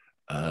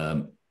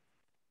 And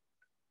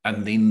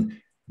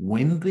then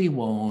when there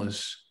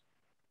was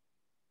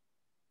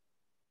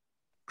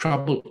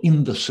trouble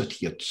in the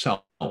city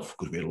itself,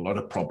 because we had a lot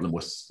of problem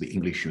with the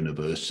English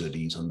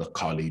universities and the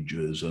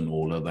colleges and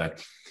all of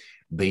that,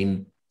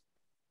 then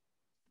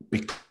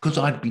because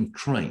I'd been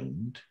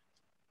trained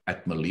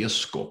at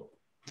Maleerskop,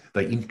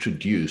 they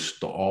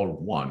introduced the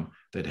R1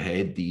 that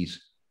had these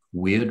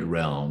weird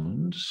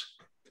rounds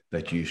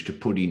that you used to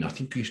put in. I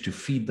think you used to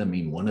feed them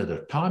in one at a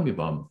time, if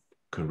I'm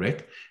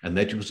correct, and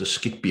that was a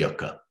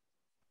skitbeker.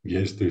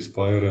 Yes, there's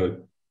fire a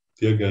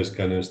tear gas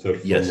canister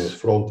from the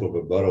front of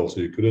a barrel, so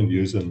you couldn't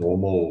use a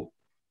normal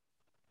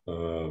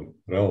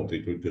round.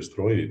 It would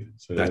destroy it.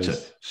 So that's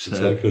it. It's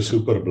like a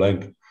super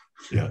blank.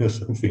 Yeah.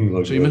 Something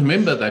like so you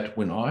remember that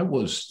when I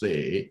was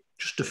there,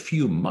 just a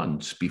few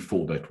months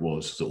before that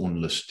was the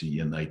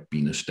onlusty and they'd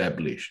been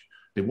established,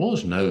 there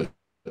was no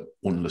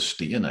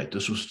onlusty in it.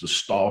 This was the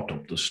start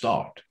of the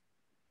start.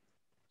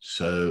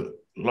 So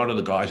a lot of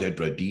the guys had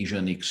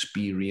Rhodesian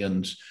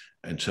experience,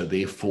 and so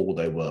therefore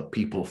they were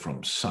people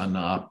from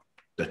sunup,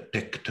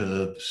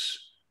 detectives,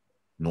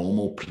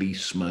 normal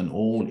policemen,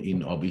 all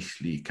in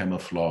obviously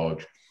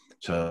camouflage.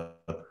 So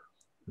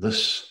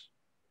this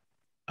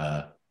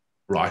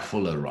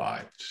rifle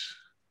arrives,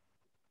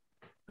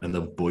 and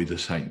the boys are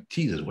saying,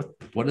 Jesus,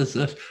 what is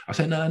this? I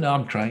said, no,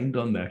 I'm trained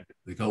on that.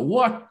 They go,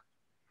 what? I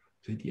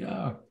said,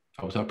 yeah,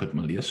 I was up at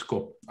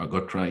Maleerskop. I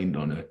got trained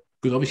on it.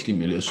 Because obviously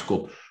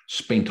Maleerskop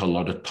spent a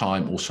lot of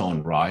time also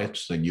on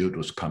riots. They knew it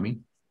was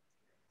coming.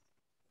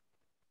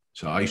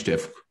 So I used to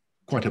have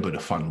quite a bit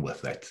of fun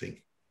with that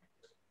thing.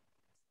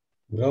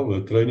 Well,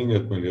 the training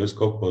at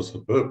Maleerskop was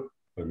superb.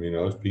 I mean,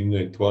 I've been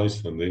there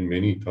twice and then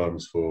many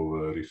times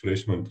for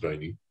refreshment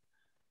training.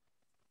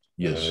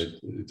 Yes.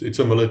 It's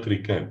a military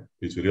camp.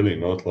 It's really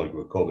not like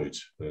a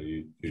college.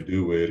 You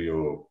do wear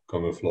your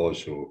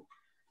camouflage or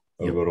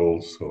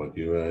overalls or what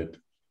you had.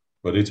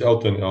 But it's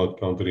out and out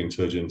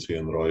counterinsurgency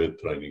and riot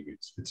training.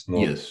 It's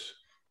not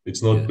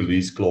it's not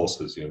police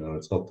classes,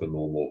 it's not the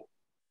normal.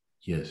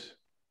 Yes.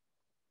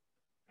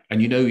 And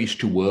we used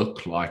to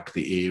work like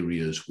the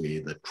areas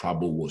where the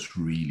trouble was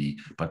really,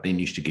 but then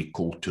used to get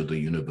called to the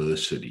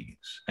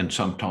universities and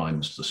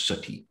sometimes the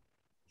city.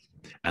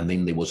 And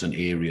then there was an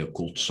area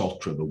called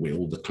Salt River where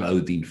all the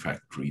clothing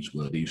factories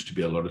were. There used to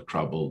be a lot of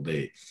trouble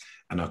there.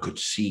 And I could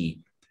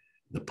see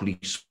the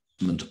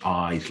policeman's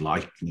eyes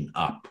lighting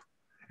up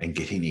and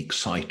getting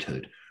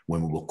excited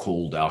when we were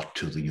called out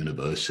to the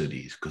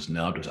universities, because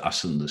now it was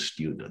us and the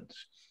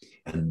students.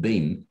 And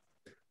then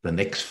the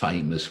next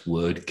famous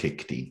word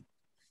kicked in.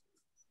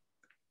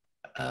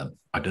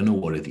 I don't know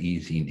what it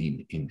is in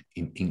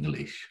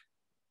English.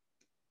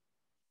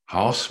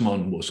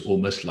 Haasman was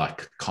almost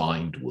like a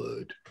kind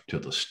word to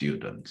the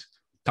students.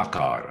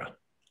 Takara.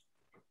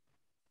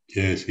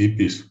 Yes,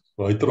 hippies.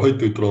 I tried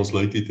to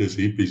translate it as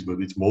hippies,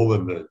 but it's more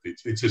than that.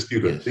 It's a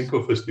student. Yes. Think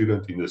of a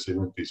student in the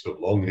 70s with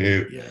long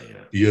hair,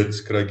 beard,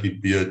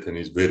 scraggy beard, and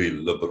he's very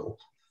liberal.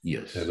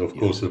 Yes. And of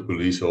course, the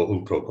police are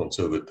ultra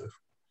conservative.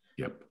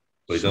 Yep.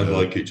 They don't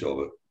like each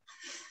other.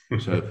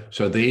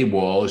 So there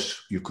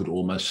was, you could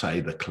almost say,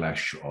 the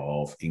clash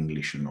of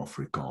English and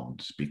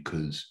Afrikaans,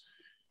 because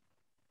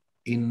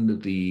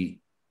we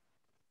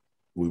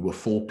were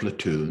 4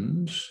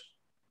 platoons,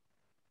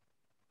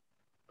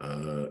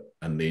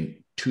 and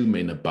then 2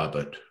 men above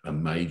it, a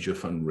Major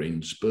van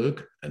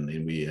Rensburg, and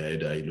then we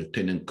had a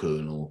Lieutenant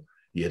Colonel.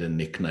 He had a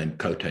nickname,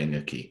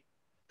 Kotangaki.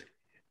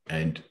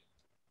 And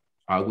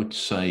I would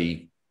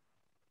say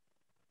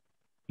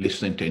less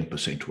than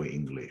 10% were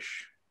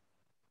English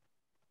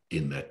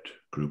in that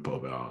group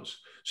of ours.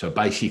 So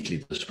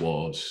basically this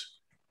was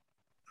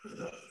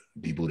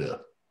the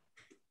Buddha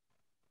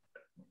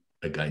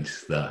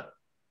against the,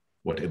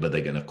 whatever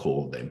they're going to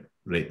call them,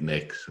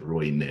 rednecks,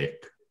 Rooinek,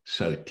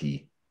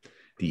 Soti,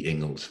 the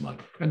Engelsman.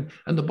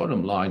 And the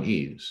bottom line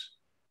is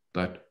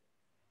that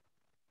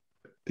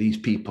these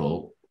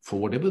people, for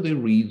whatever their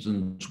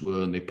reasons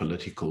were and their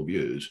political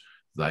views,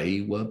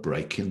 they were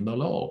breaking the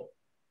law.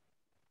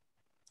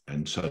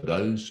 And so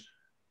those,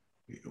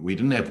 we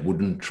didn't have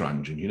wooden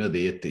truncheon. You know,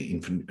 there at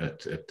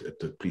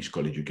the police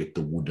college, you get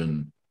the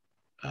wooden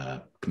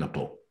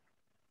knuppel.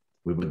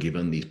 We were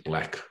given these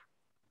black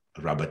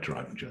rubber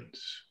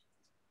truncheons.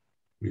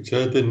 Which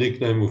had the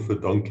nickname of a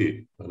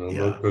donkey, and I'm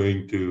not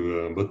going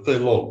to, but they're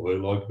long, they're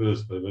like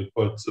this, they're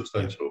quite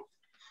substantial.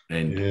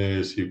 And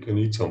yes, you can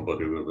eat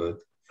somebody with that.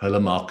 Hulle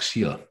maak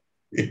seer.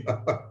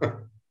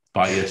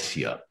 Baie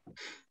seer.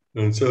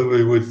 And so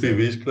there would be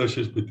these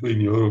clashes between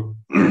your,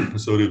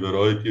 the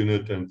riot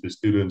unit and the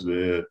students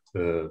there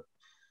at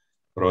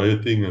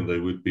rioting, and they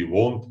would be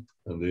warned,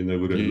 and then they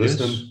wouldn't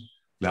listen.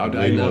 Loud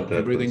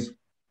everything.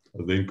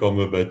 And then come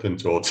a baton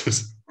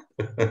charges.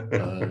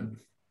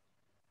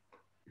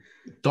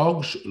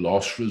 Dog's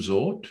last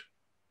resort.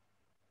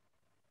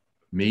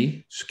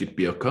 Me,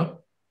 skitbeker,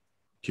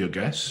 tear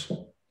gas,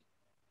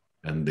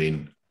 and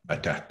then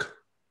attack.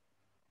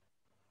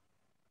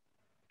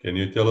 Can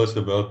you tell us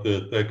about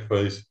the attack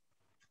phase?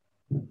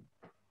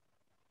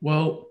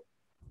 Well,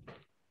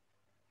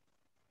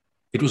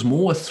 it was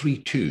more a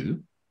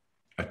 3-2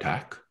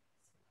 attack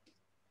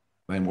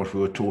than what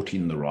we were taught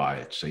in the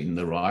riots. So in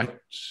the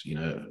riots, you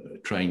know,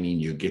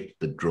 training, you get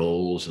the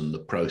drills and the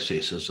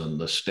processes and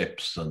the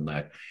steps and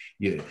that.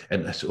 Yeah,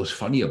 and it was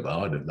funny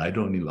about it.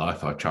 Later on in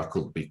life, I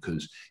chuckled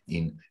because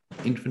in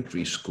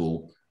infantry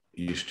school,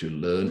 you used to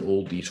learn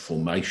all these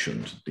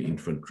formations at the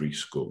infantry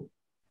school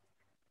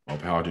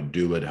of how to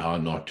do it, how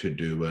not to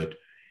do it,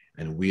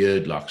 and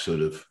weird like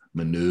sort of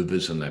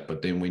maneuvers and that.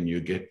 But then when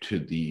you get to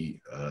the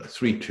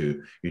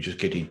 3-2, you just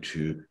get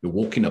into, you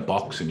walk in a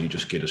box and you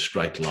just get a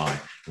straight line.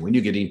 And when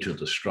you get into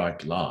the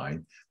straight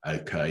line,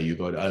 okay, you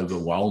got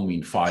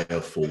overwhelming fire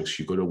force,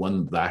 you got to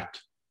win that,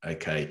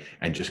 okay,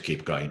 and just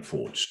keep going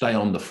forward. Stay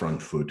on the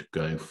front foot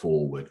going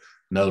forward.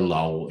 No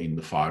lull in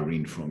the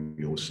firing from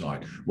your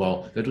side.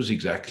 Well, that was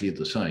exactly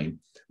the same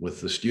with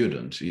the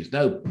students. There's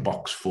no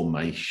box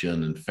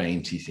formation and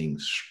fancy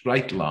things.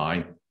 Straight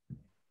line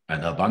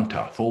and a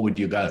bunter. Forward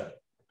you go.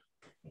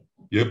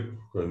 Yep,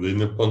 and then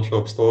the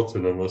punch-up starts,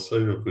 and I must say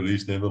the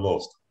police never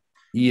lost.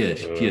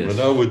 Yes, yes.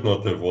 But I would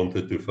not have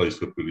wanted to face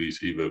the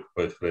police either,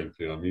 quite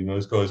frankly. I mean,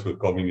 those guys were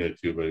coming at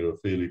you. They were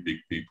fairly big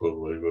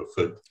people. They were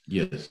fit.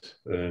 Yes.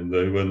 And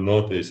they were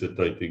not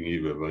hesitating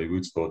either. They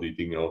would start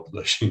eating out,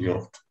 lashing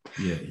out.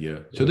 Yeah, yeah.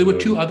 So there were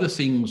two other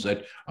things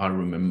that I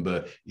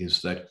remember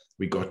is that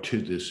we got to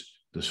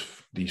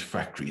these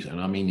factories. And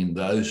I mean, in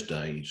those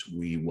days,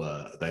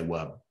 they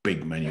were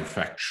big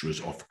manufacturers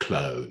of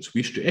clothes. We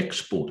used to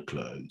export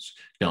clothes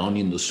down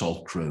in the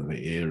Salt River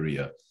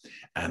area.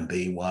 And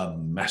there were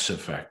massive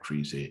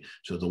factories there.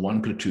 So the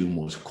one platoon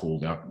was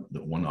called out,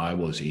 the one I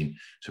was in.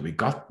 So we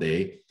got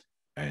there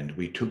and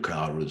we took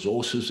our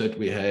resources that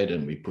we had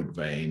and we put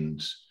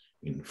vans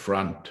in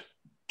front,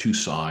 two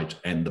sides,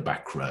 and the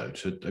back road.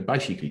 So they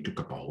basically took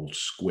up a whole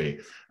square.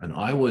 And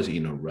I was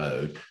in a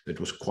road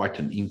that was quite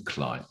an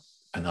incline.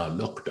 And I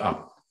looked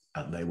up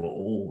and they were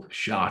all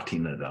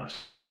shouting at us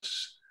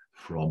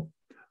from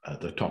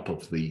the top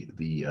of the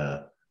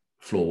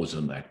floors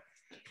and that.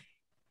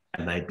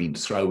 And they'd been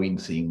throwing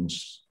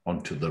things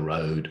onto the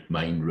road,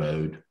 main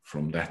road,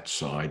 from that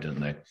side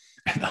and that.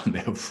 And I'll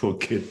never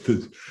forget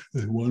this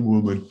one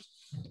woman.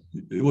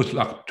 It was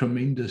like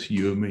tremendous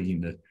humor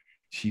in it.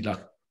 She like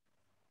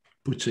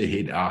puts her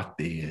head out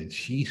there and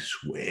she's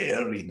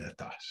swearing at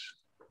us.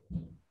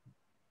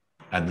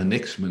 And the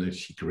next minute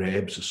she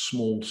grabs a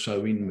small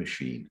sewing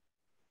machine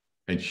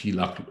and she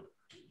like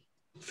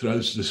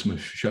throws this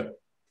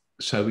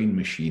sewing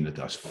machine at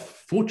us.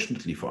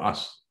 Fortunately for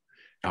us,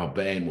 our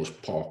van was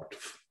parked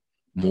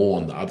more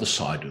on the other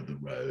side of the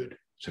road,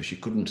 so she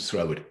couldn't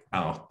throw it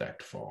out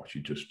that far.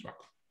 She just like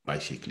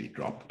basically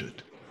dropped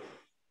it.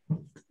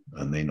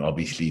 And then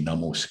obviously no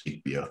more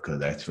skitbeker.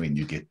 That's when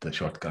you get the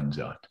shotguns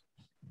out.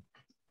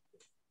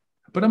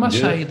 But I must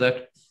say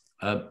that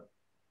no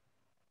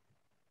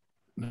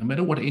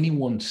matter what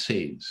anyone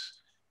says,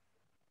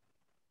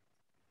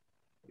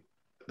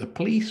 the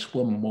police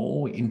were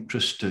more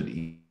interested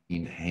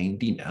in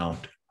handing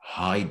out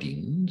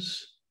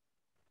hidings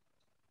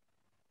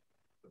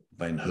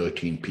than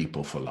hurting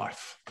people for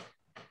life.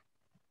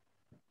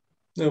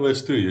 No,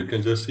 that's true. You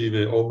can just see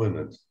their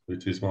ominous,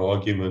 which is my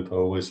argument I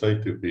always say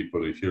to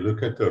people. If you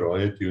look at the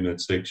riot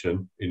unit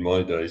section in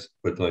my days,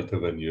 but later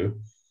than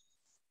you,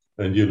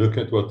 and you look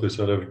at what the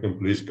South African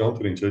police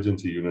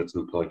counterinsurgency units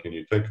look like, and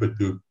you take the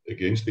two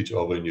against each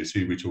other, and you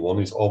see which one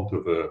is armed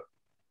with a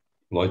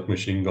light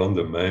machine gun,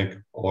 the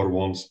MAG,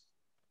 R1s,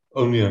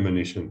 only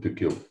ammunition to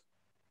kill.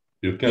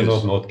 You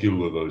cannot not kill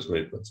with those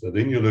weapons. So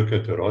then you look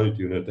at the riot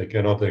unit, they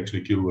cannot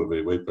actually kill with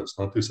their weapons.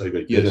 Not to say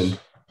they didn't,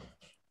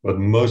 but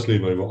mostly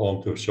they were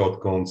armed with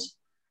shotguns,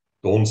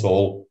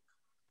 Donshall,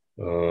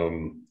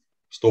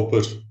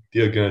 stoppers,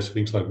 tear gas,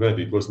 things like that.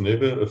 It was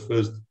never a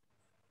first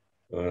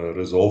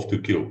resolve to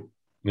kill.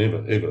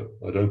 Never, ever.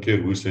 I don't care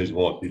who says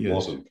what. It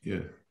wasn't.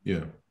 Yeah,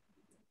 yeah.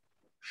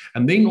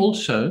 And then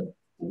also,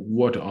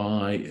 what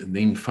I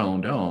then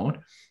found out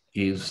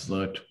is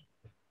that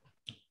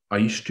I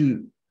used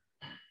to,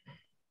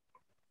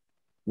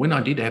 when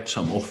I did have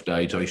some off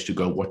days, I used to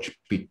go watch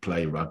Piet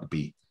play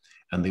rugby.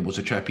 And there was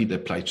a chappie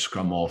that played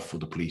scrum half for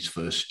the police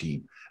first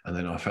team. And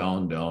then I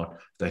found out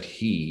that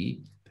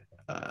he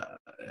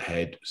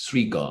had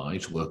 3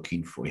 guys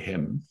working for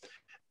him,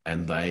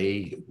 and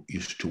they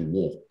used to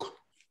walk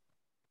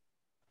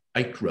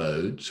 8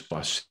 roads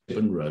by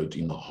 7 roads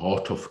in the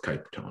heart of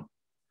Cape Town.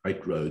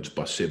 8 roads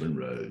by 7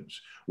 roads,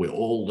 where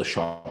all the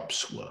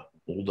shops were,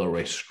 all the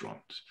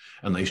restaurants.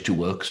 And they used to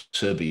work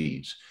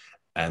civvies,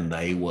 and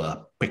they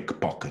were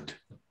pickpocket.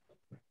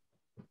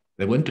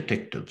 They weren't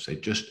detectives, they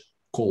just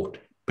caught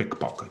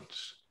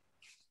pickpockets.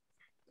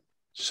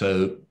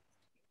 So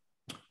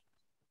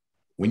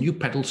when you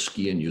paddle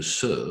ski and you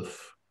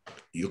surf,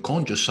 you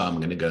can't just say, I'm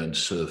going to go and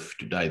surf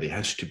today. There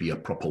has to be a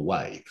proper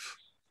wave.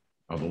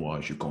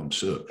 Otherwise, you can't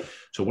surf.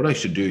 So what I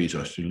used to do is I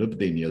used to live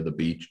there near the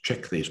beach,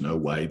 check there's no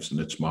waves, and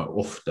it's my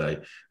off day.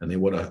 And then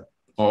what I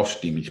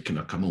asked him is, can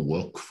I come and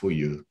work for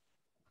you?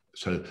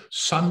 So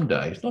some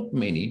days, not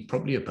many,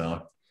 probably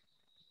about,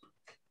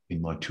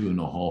 in my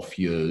 2.5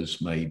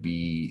 years,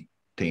 maybe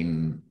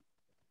 10,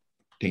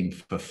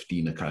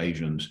 15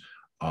 occasions,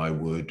 I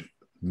would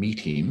meet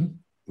him.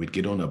 We'd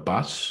get on a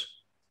bus,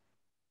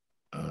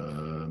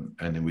 and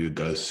then we would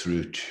go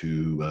through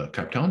to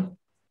Cape Town.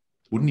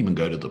 Wouldn't even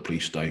go to the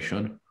police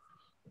station.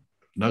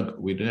 No,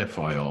 we didn't have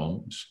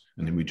firearms.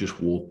 And then we just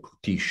walk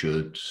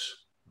T-shirts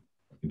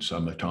in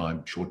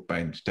summertime, short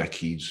pants,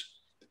 tackies.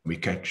 We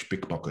catch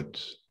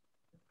pickpockets.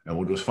 And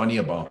what was funny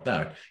about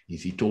that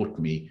is he taught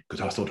me,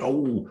 because I thought,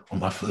 oh, on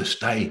my first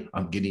day,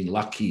 I'm getting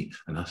lucky.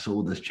 And I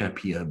saw this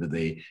chappie over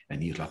there,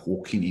 and he was like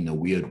walking in a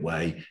weird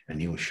way, and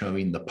he was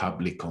showing the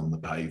public on the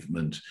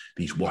pavement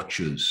these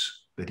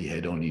watches that he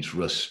had on his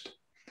wrist.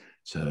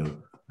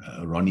 So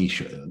Ronnie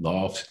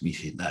laughed at me.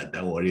 He said, no,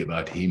 don't worry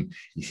about him.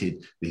 He said,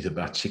 there's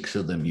about 6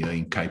 of them here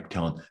in Cape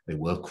Town. They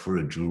work for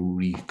a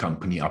jewelry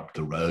company up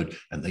the road,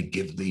 and they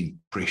give the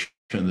impression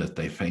that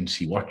they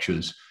fancy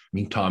watches.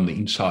 Meantime, the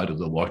inside of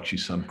the watch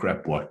is some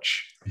crap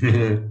watch. So,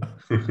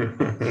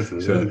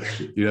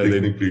 you know,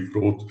 technically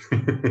fraud.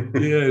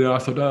 Yeah, I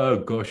thought,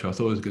 oh gosh, I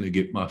thought I was going to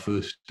get my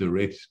first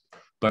arrest.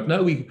 But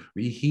no,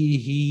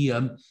 he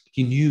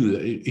knew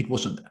that it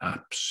was an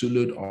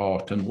absolute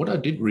art. And what I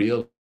did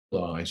realize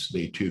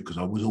there too, because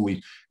I was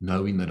always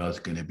knowing that I was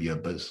going to be a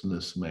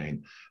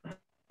businessman,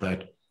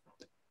 that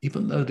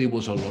even though there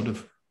was a lot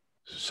of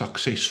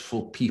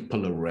successful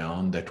people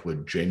around that were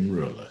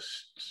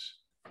generalists,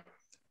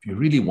 if you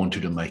really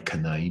wanted to make a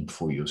name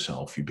for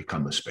yourself, you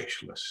become a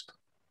specialist.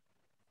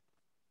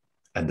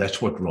 And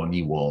that's what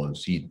Ronnie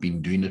was. He'd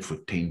been doing it for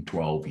 10,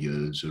 12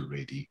 years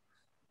already.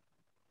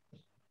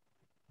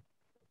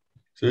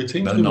 So it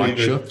seems no to night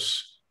me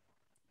shifts.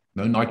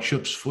 No night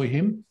shifts for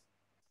him.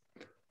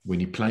 When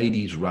he played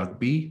his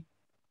rugby,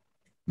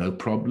 no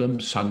problem.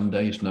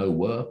 Sundays, no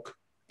work.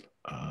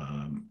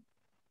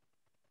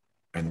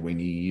 And when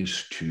he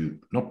used to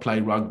not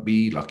play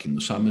rugby, like in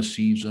the summer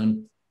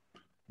season,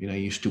 you know,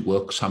 he used to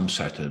work some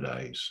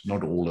Saturdays.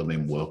 Not all of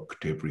them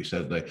worked every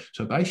Saturday.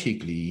 So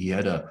basically, he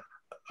had a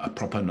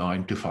proper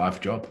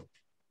 9-to-5 job.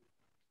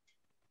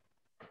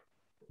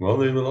 Well,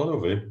 there are a lot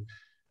of them.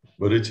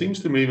 But it seems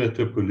to me that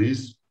the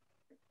police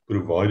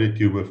provided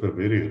you with a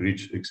very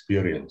rich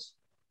experience.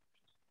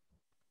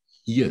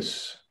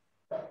 Yes.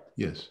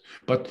 Yes.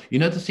 But, you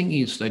know, the thing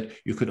is that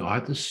you could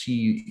either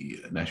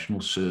see national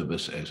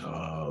service as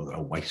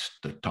a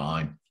waste of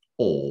time,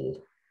 or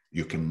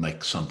you can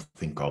make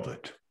something of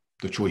it.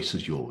 The choice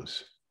is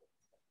yours.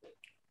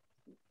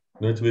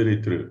 That's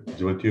very true.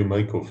 It's what you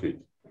make of it.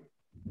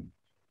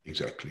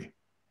 Exactly.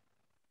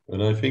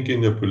 And I think in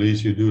the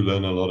police, you do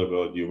learn a lot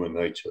about human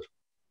nature.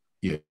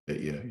 Yeah.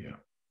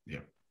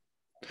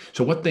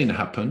 So what then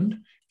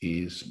happened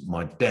is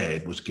my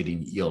dad was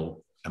getting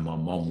ill, and my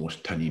mom was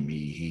telling me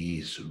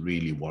he's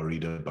really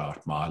worried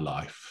about my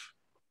life,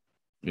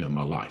 you know,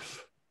 my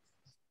life.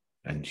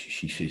 And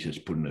she says it's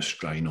putting a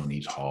strain on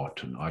his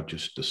heart. And I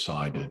just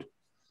decided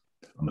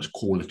I must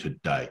call it a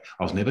day.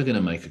 I was never going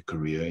to make a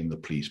career in the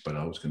police, but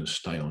I was going to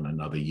stay on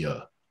another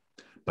year.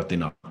 But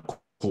then I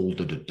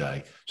called it a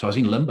day. So I was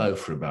in limbo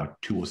for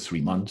about 2 or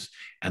 3 months.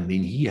 And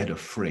then he had a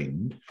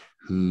friend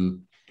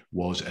who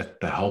was at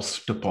the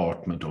health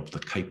department of the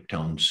Cape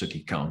Town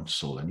City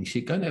Council. And he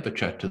said, go and have a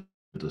chat to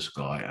this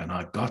guy. And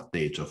I got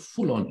there. It's a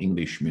full-on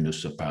English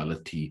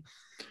municipality.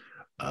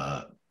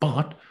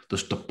 But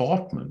this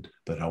department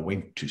that I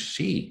went to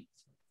see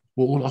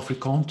were all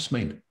Afrikaans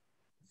men.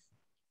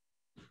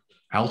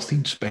 Health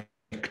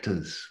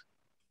inspectors.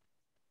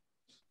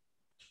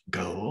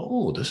 Go,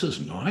 oh, this is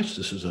nice.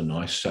 This is a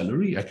nice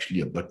salary, actually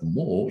a bit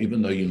more,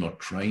 even though you're not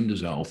trained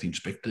as a health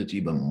inspector, it's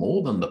even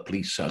more than the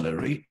police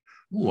salary.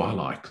 Oh, I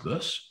like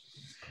this.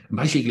 And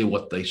basically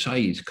what they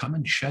say is come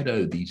and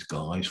shadow these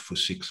guys for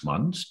 6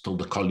 months till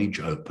the college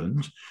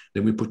opens.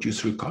 Then we put you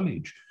through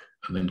college.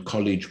 And then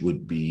college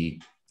would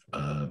be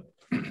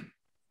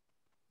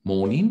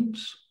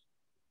mornings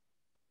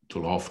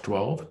till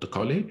 12:30 at the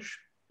college.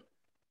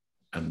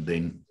 And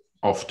then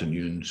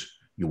afternoons,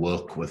 you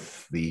work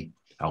with the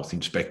health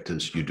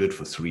inspectors. You do it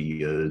for 3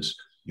 years.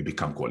 You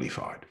become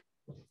qualified.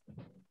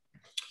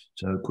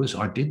 So, of course,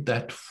 I did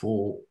that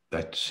for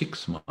that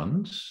 6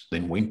 months,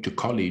 then went to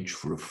college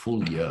for a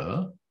full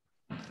year,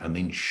 and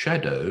then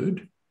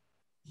shadowed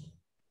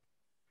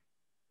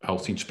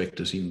health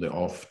inspectors in the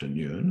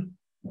afternoon.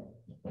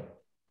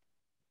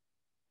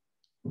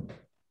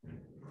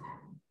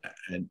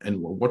 And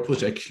what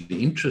was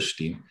actually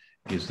interesting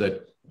is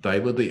that they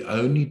were the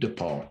only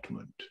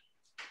department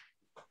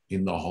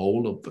in the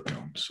whole of the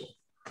council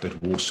that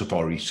wore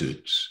safari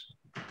suits.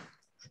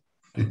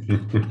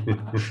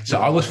 So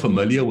I was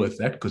familiar with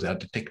that because our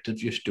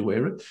detectives used to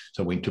wear it.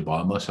 So I went to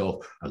buy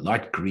myself a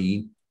light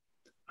green,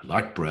 a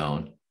light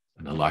brown,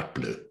 and a light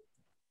blue,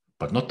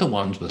 but not the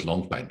ones with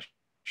long pants,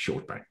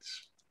 short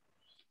pants.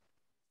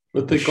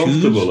 But they're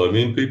comfortable. I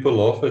mean, people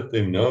laugh at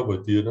them now,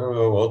 but you know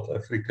how hot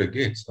Africa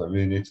gets. I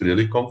mean, it's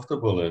really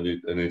comfortable and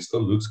it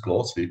still looks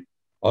classy.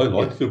 I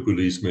like the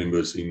police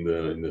members in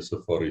the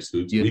safari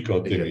suits. We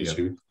got them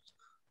issued.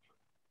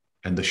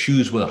 And the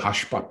shoes were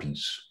hush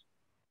puppies.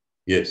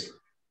 Yes.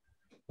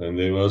 And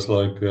there was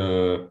like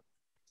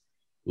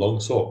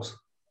long socks.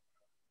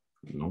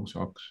 Long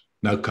socks.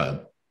 No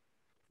comb.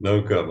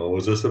 No comb. I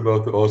was just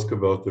about to ask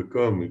about the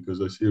comb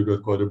because I see you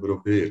got quite a bit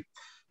of hair.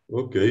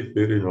 Okay,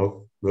 fair enough.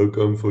 No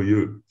comb for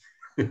you.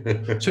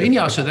 So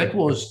anyhow, so that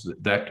was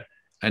that.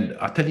 And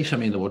I'll tell you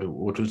something,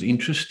 what was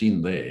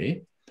interesting there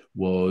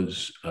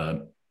was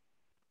in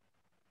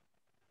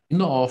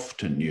the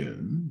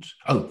afternoons,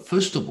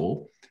 first of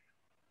all,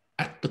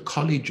 at the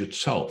college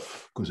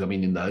itself, because I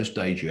mean, in those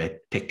days you had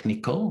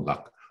technical,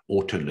 like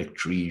auto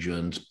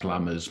electricians,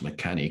 plumbers,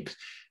 mechanics.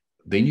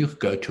 Then you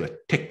go to a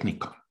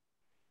technicum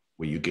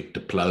where you get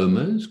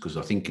diplomas, because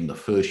I think in the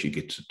first you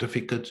get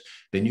certificates,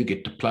 then you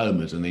get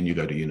diplomas, and then you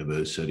go to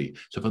university.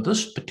 So for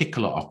this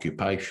particular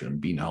occupation,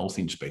 being a health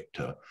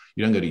inspector,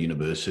 you don't go to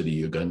university,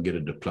 you go and get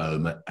a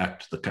diploma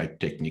at the Cape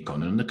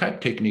Technikon. And the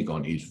Cape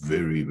Technikon is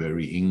very,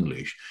 very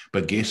English.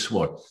 But guess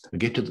what? I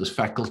get to this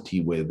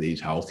faculty where there's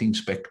health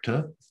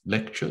inspector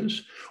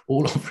lectures,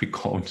 all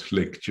Afrikaans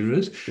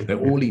lecturers, they're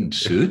all in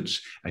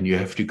suits, and you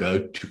have to go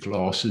to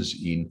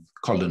classes in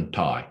collar and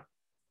tie.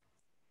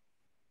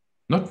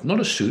 Not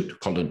a suit,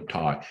 collar and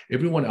tie.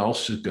 Everyone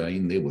else is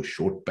going there with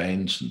short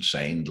pants and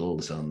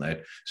sandals and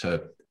that.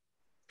 So,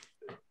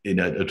 you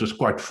know, it was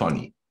quite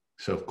funny.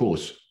 So, of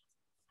course,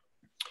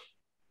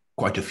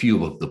 quite a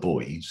few of the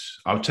boys,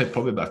 I would say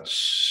probably about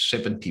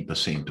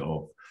 70%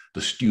 of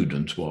the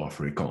students were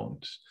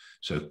Afrikaans.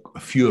 So a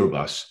few of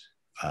us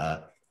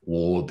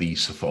wore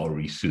these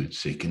safari suits.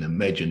 So you can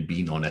imagine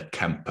being on a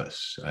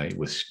campus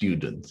with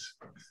students.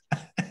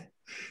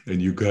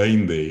 And you go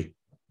in there,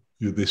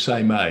 you're the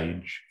same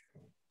age,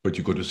 but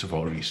you've got a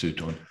safari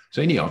suit on.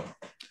 So anyhow,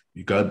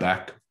 you go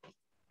back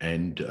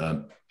and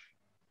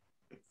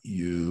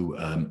you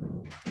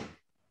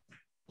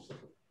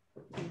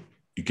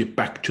get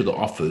back to the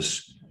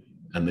office,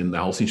 and then the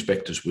health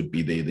inspectors would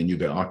be there. Then you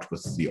go out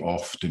with the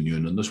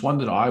afternoon. And this one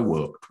that I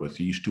worked with,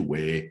 he used to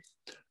wear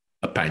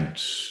a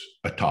pants,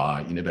 a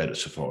tie, you know, about a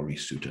safari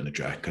suit and a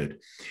jacket.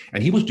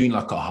 And he was doing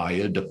like a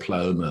higher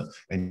diploma.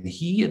 And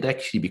he had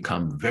actually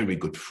become very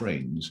good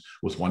friends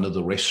with one of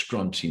the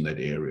restaurants in that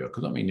area.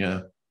 Because, I mean,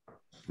 yeah,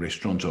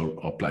 restaurants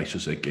are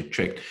places that get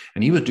checked.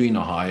 And he was doing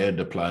a higher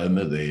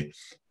diploma there.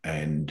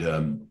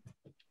 And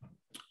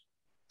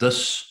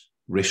this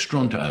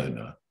restaurant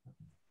owner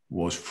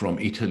was from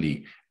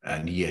Italy,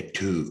 and he had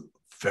two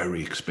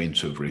very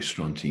expensive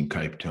restaurants in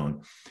Cape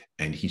Town.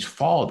 And his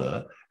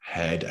father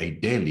had a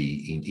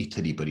deli in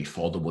Italy, but his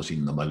father was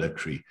in the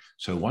military.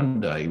 So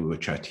one day we were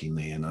chatting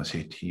there, and I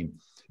said to him,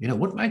 you know,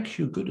 what makes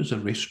you good as a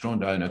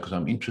restaurant owner? Because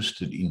I'm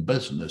interested in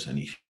business. And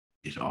he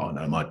said, oh,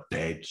 no, my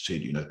dad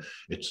said, you know,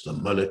 it's the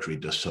military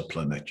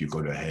discipline that you've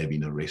got to have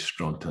in a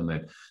restaurant and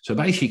that. So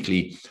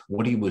basically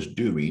what he was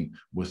doing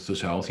with this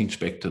health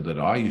inspector that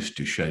I used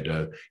to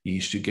shadow, he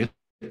used to get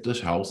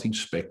this health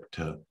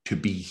inspector to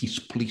be his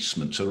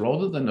policeman. So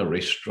rather than a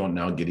restaurant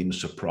now getting a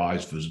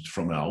surprise visit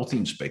from a health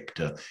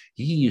inspector,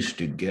 he used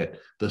to get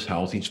this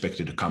health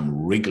inspector to come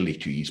regularly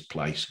to his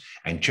place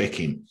and check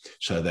him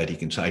so that he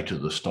can say to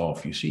the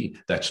staff, you see,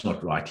 that's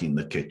not right in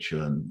the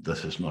kitchen.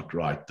 This is not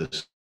right.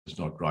 This is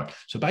not right.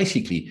 So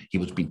basically, he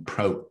was being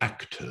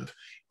proactive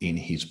in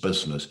his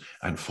business.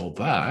 And for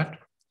that,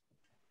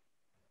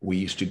 we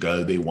used to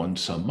go there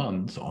once a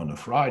month on a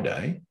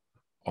Friday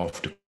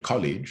after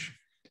college,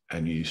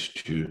 and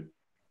used to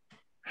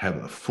have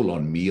a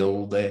full-on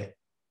meal there.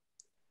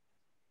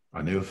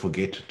 I never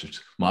forget it.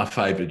 My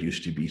favorite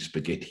used to be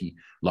spaghetti,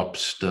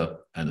 lobster,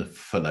 and a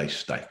filet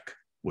steak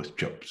with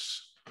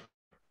chips.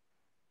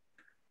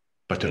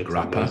 But a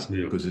grappa,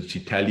 because it's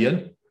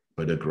Italian,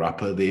 but a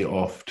grappa there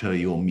after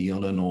your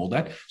meal and all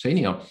that. So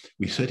anyhow,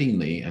 we're sitting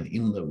there, and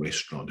in the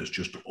restaurant, it's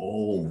just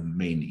all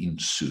men in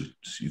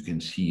suits. You can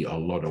see a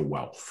lot of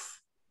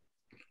wealth.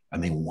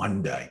 And then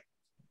one day,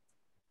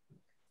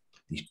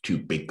 these two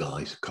big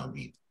guys come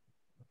in,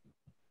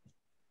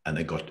 and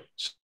they got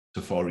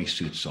safari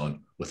suits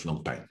on with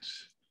long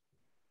pants.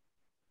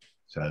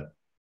 So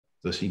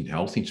this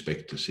health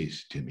inspector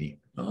says to me,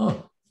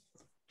 oh,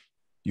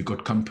 you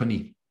got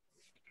company.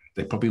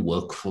 They probably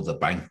work for the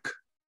bank.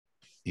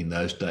 in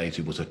those days,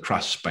 it was a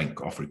trust bank,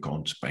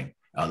 Afrikaans bank.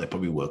 They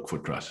probably work for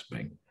trust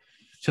bank.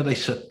 So they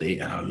sit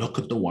there and I look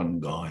at the one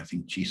guy. I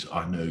think, geez,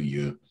 I know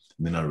you.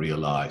 And then I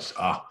realize,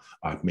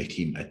 I've met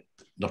him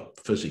not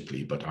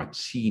physically, but I'd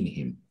seen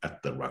him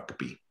at the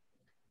rugby.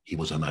 He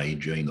was a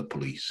major in the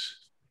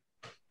police.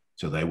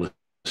 So they were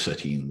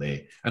sitting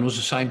there. And it was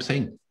the same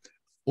thing.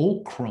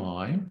 All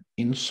crime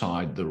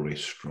inside the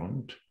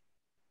restaurant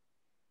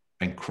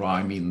and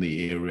crime in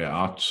the area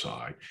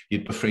outside.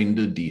 He'd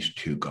befriended these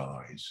two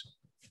guys.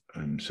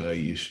 And so they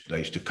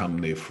used to come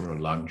there for a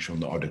lunch on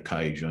the odd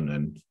occasion.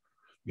 And,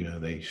 you know,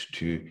 he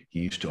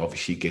used to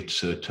obviously get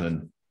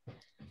certain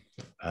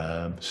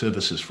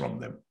services from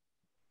them.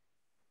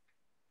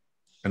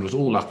 And it was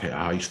all like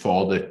how his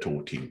father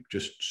taught him,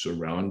 just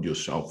surround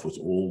yourself with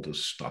all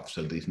this stuff.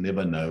 So there's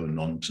never no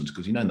nonsense.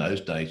 Because, you know, in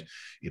those days,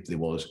 if there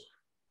was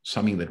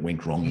something that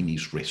went wrong in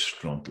his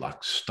restaurant,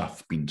 like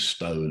stuff being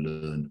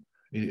stolen,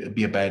 it'd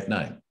be a bad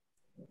name.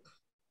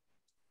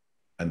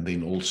 And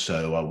then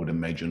also, I would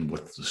imagine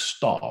with the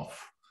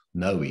staff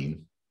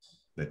knowing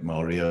that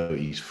Mario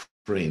is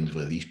friends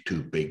with these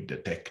two big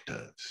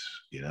detectives,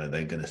 you know,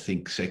 they're going to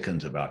think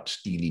seconds about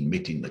stealing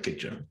meat in the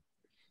kitchen.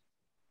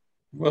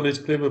 Well, it's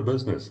clever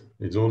business.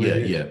 It's all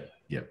Yeah.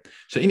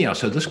 So anyhow,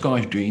 so this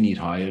guy's doing his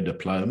higher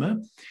diploma,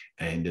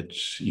 and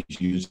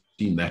he's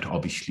using that,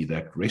 obviously,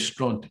 that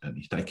restaurant, and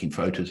he's taking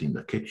photos in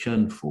the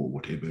kitchen for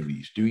whatever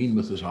he's doing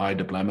with his higher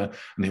diploma.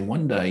 And then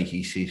one day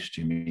he says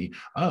to me,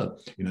 oh,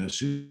 you know,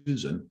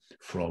 Susan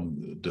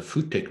from the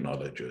food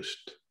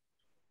technologist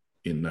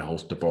in the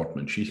health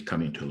department, she's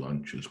coming to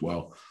lunch as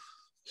well.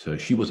 So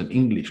she was an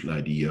English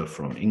lady here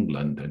from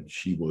England, and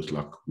she was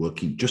like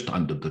working just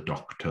under the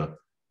doctor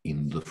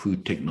in the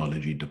food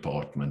technology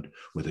department,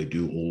 where they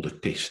do all the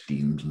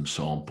testings and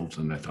samples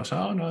and that. I said,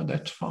 oh, no,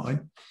 that's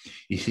fine.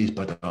 He says,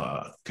 but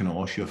can I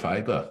ask you a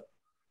favor?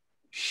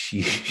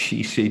 She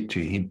said to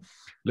him,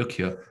 look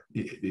here,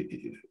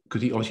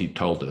 because he obviously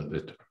told her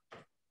that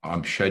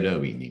I'm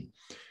shadowing him.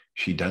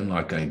 She don't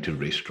like going to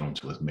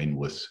restaurants with men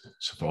with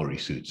safari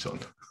suits on.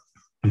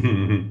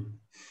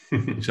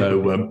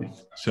 So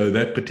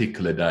that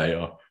particular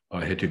day,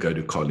 I had to go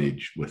to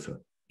college with a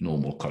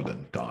normal collar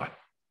and tie,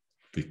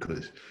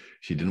 because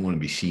she didn't want to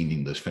be seen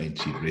in this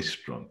fancy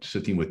restaurant,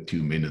 sitting with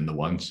two men, and the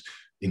one's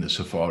in a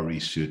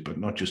safari suit, but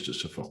not just a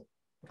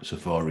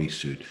safari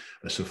suit,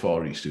 a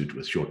safari suit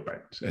with short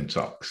pants and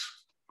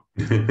socks.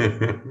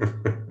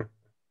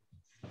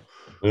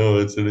 Oh,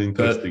 it's an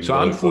interesting.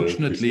 So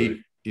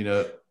unfortunately,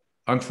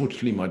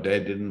 unfortunately, my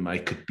dad didn't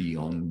make it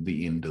beyond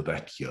the end of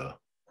that year.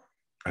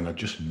 And I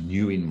just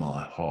knew in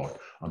my heart,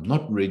 I'm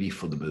not ready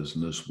for the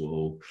business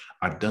world.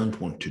 I don't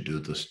want to do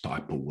this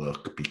type of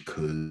work,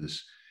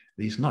 because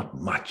there's not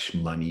much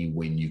money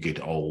when you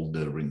get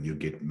older and you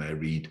get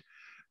married.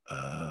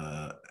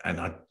 And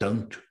I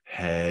don't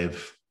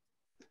have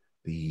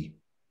that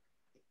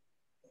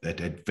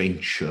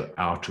adventure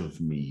out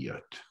of me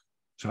yet.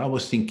 So I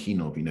was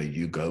thinking of,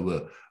 you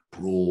go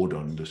abroad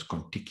on this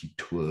Contiki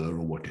tour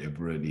or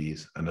whatever it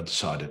is. And I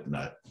decided,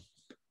 no,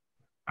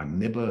 I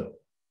never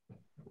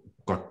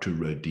got to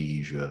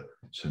Rhodesia.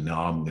 So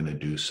now I'm going to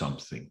do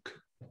something.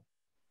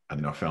 And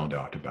then I found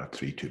out about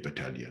 3-2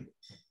 Battalion.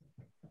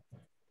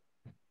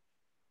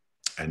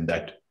 And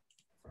that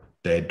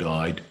dad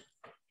died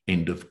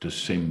end of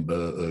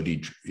December,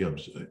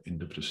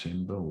 end of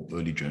December or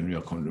early January,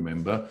 I can't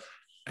remember.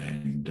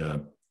 And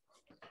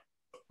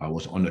I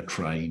was on a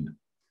train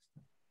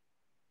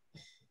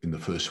in the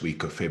first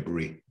week of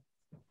February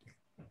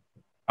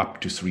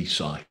up to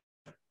 3-side.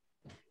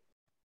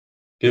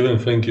 Kevin,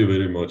 thank you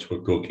very much for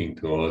talking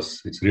to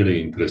us. It's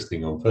really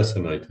interesting. I'm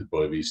fascinated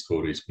by these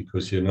stories,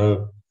 because,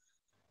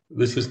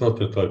 this is not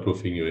the type of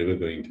thing you're ever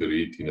going to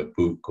read in a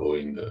book or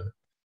in a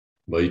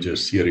major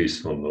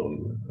series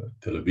on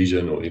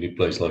television or any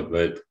place like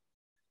that.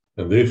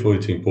 And therefore,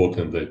 it's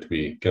important that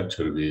we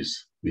capture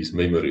these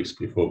memories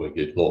before they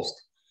get lost.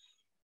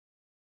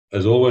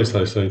 As always,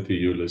 I say to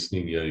you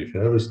listening here, if you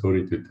have a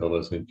story to tell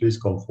us, then please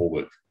come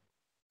forward.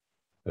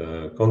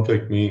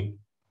 Contact me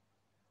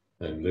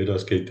and let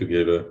us get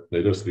together.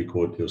 Let us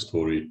record your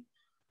story,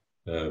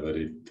 that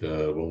it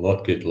will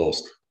not get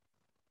lost.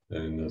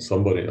 And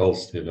somebody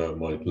else,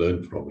 might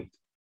learn from it.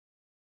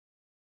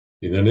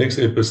 In the next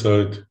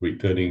episode, we're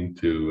turning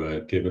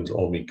to Kevin's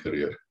army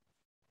career.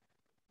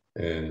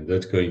 And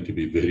that's going to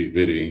be very,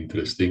 very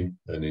interesting.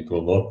 And it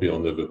will not be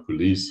under the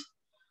police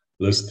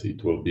list.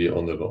 It will be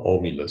under the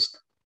army list.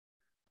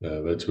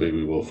 That's where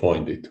we will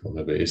find it,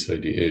 under the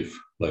SADF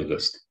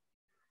playlist.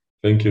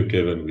 Thank you,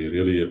 Kevin. We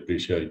really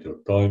appreciate your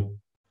time.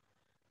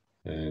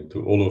 And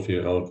to all of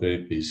you out there,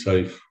 be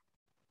safe.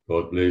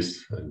 God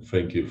bless, and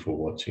thank you for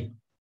watching.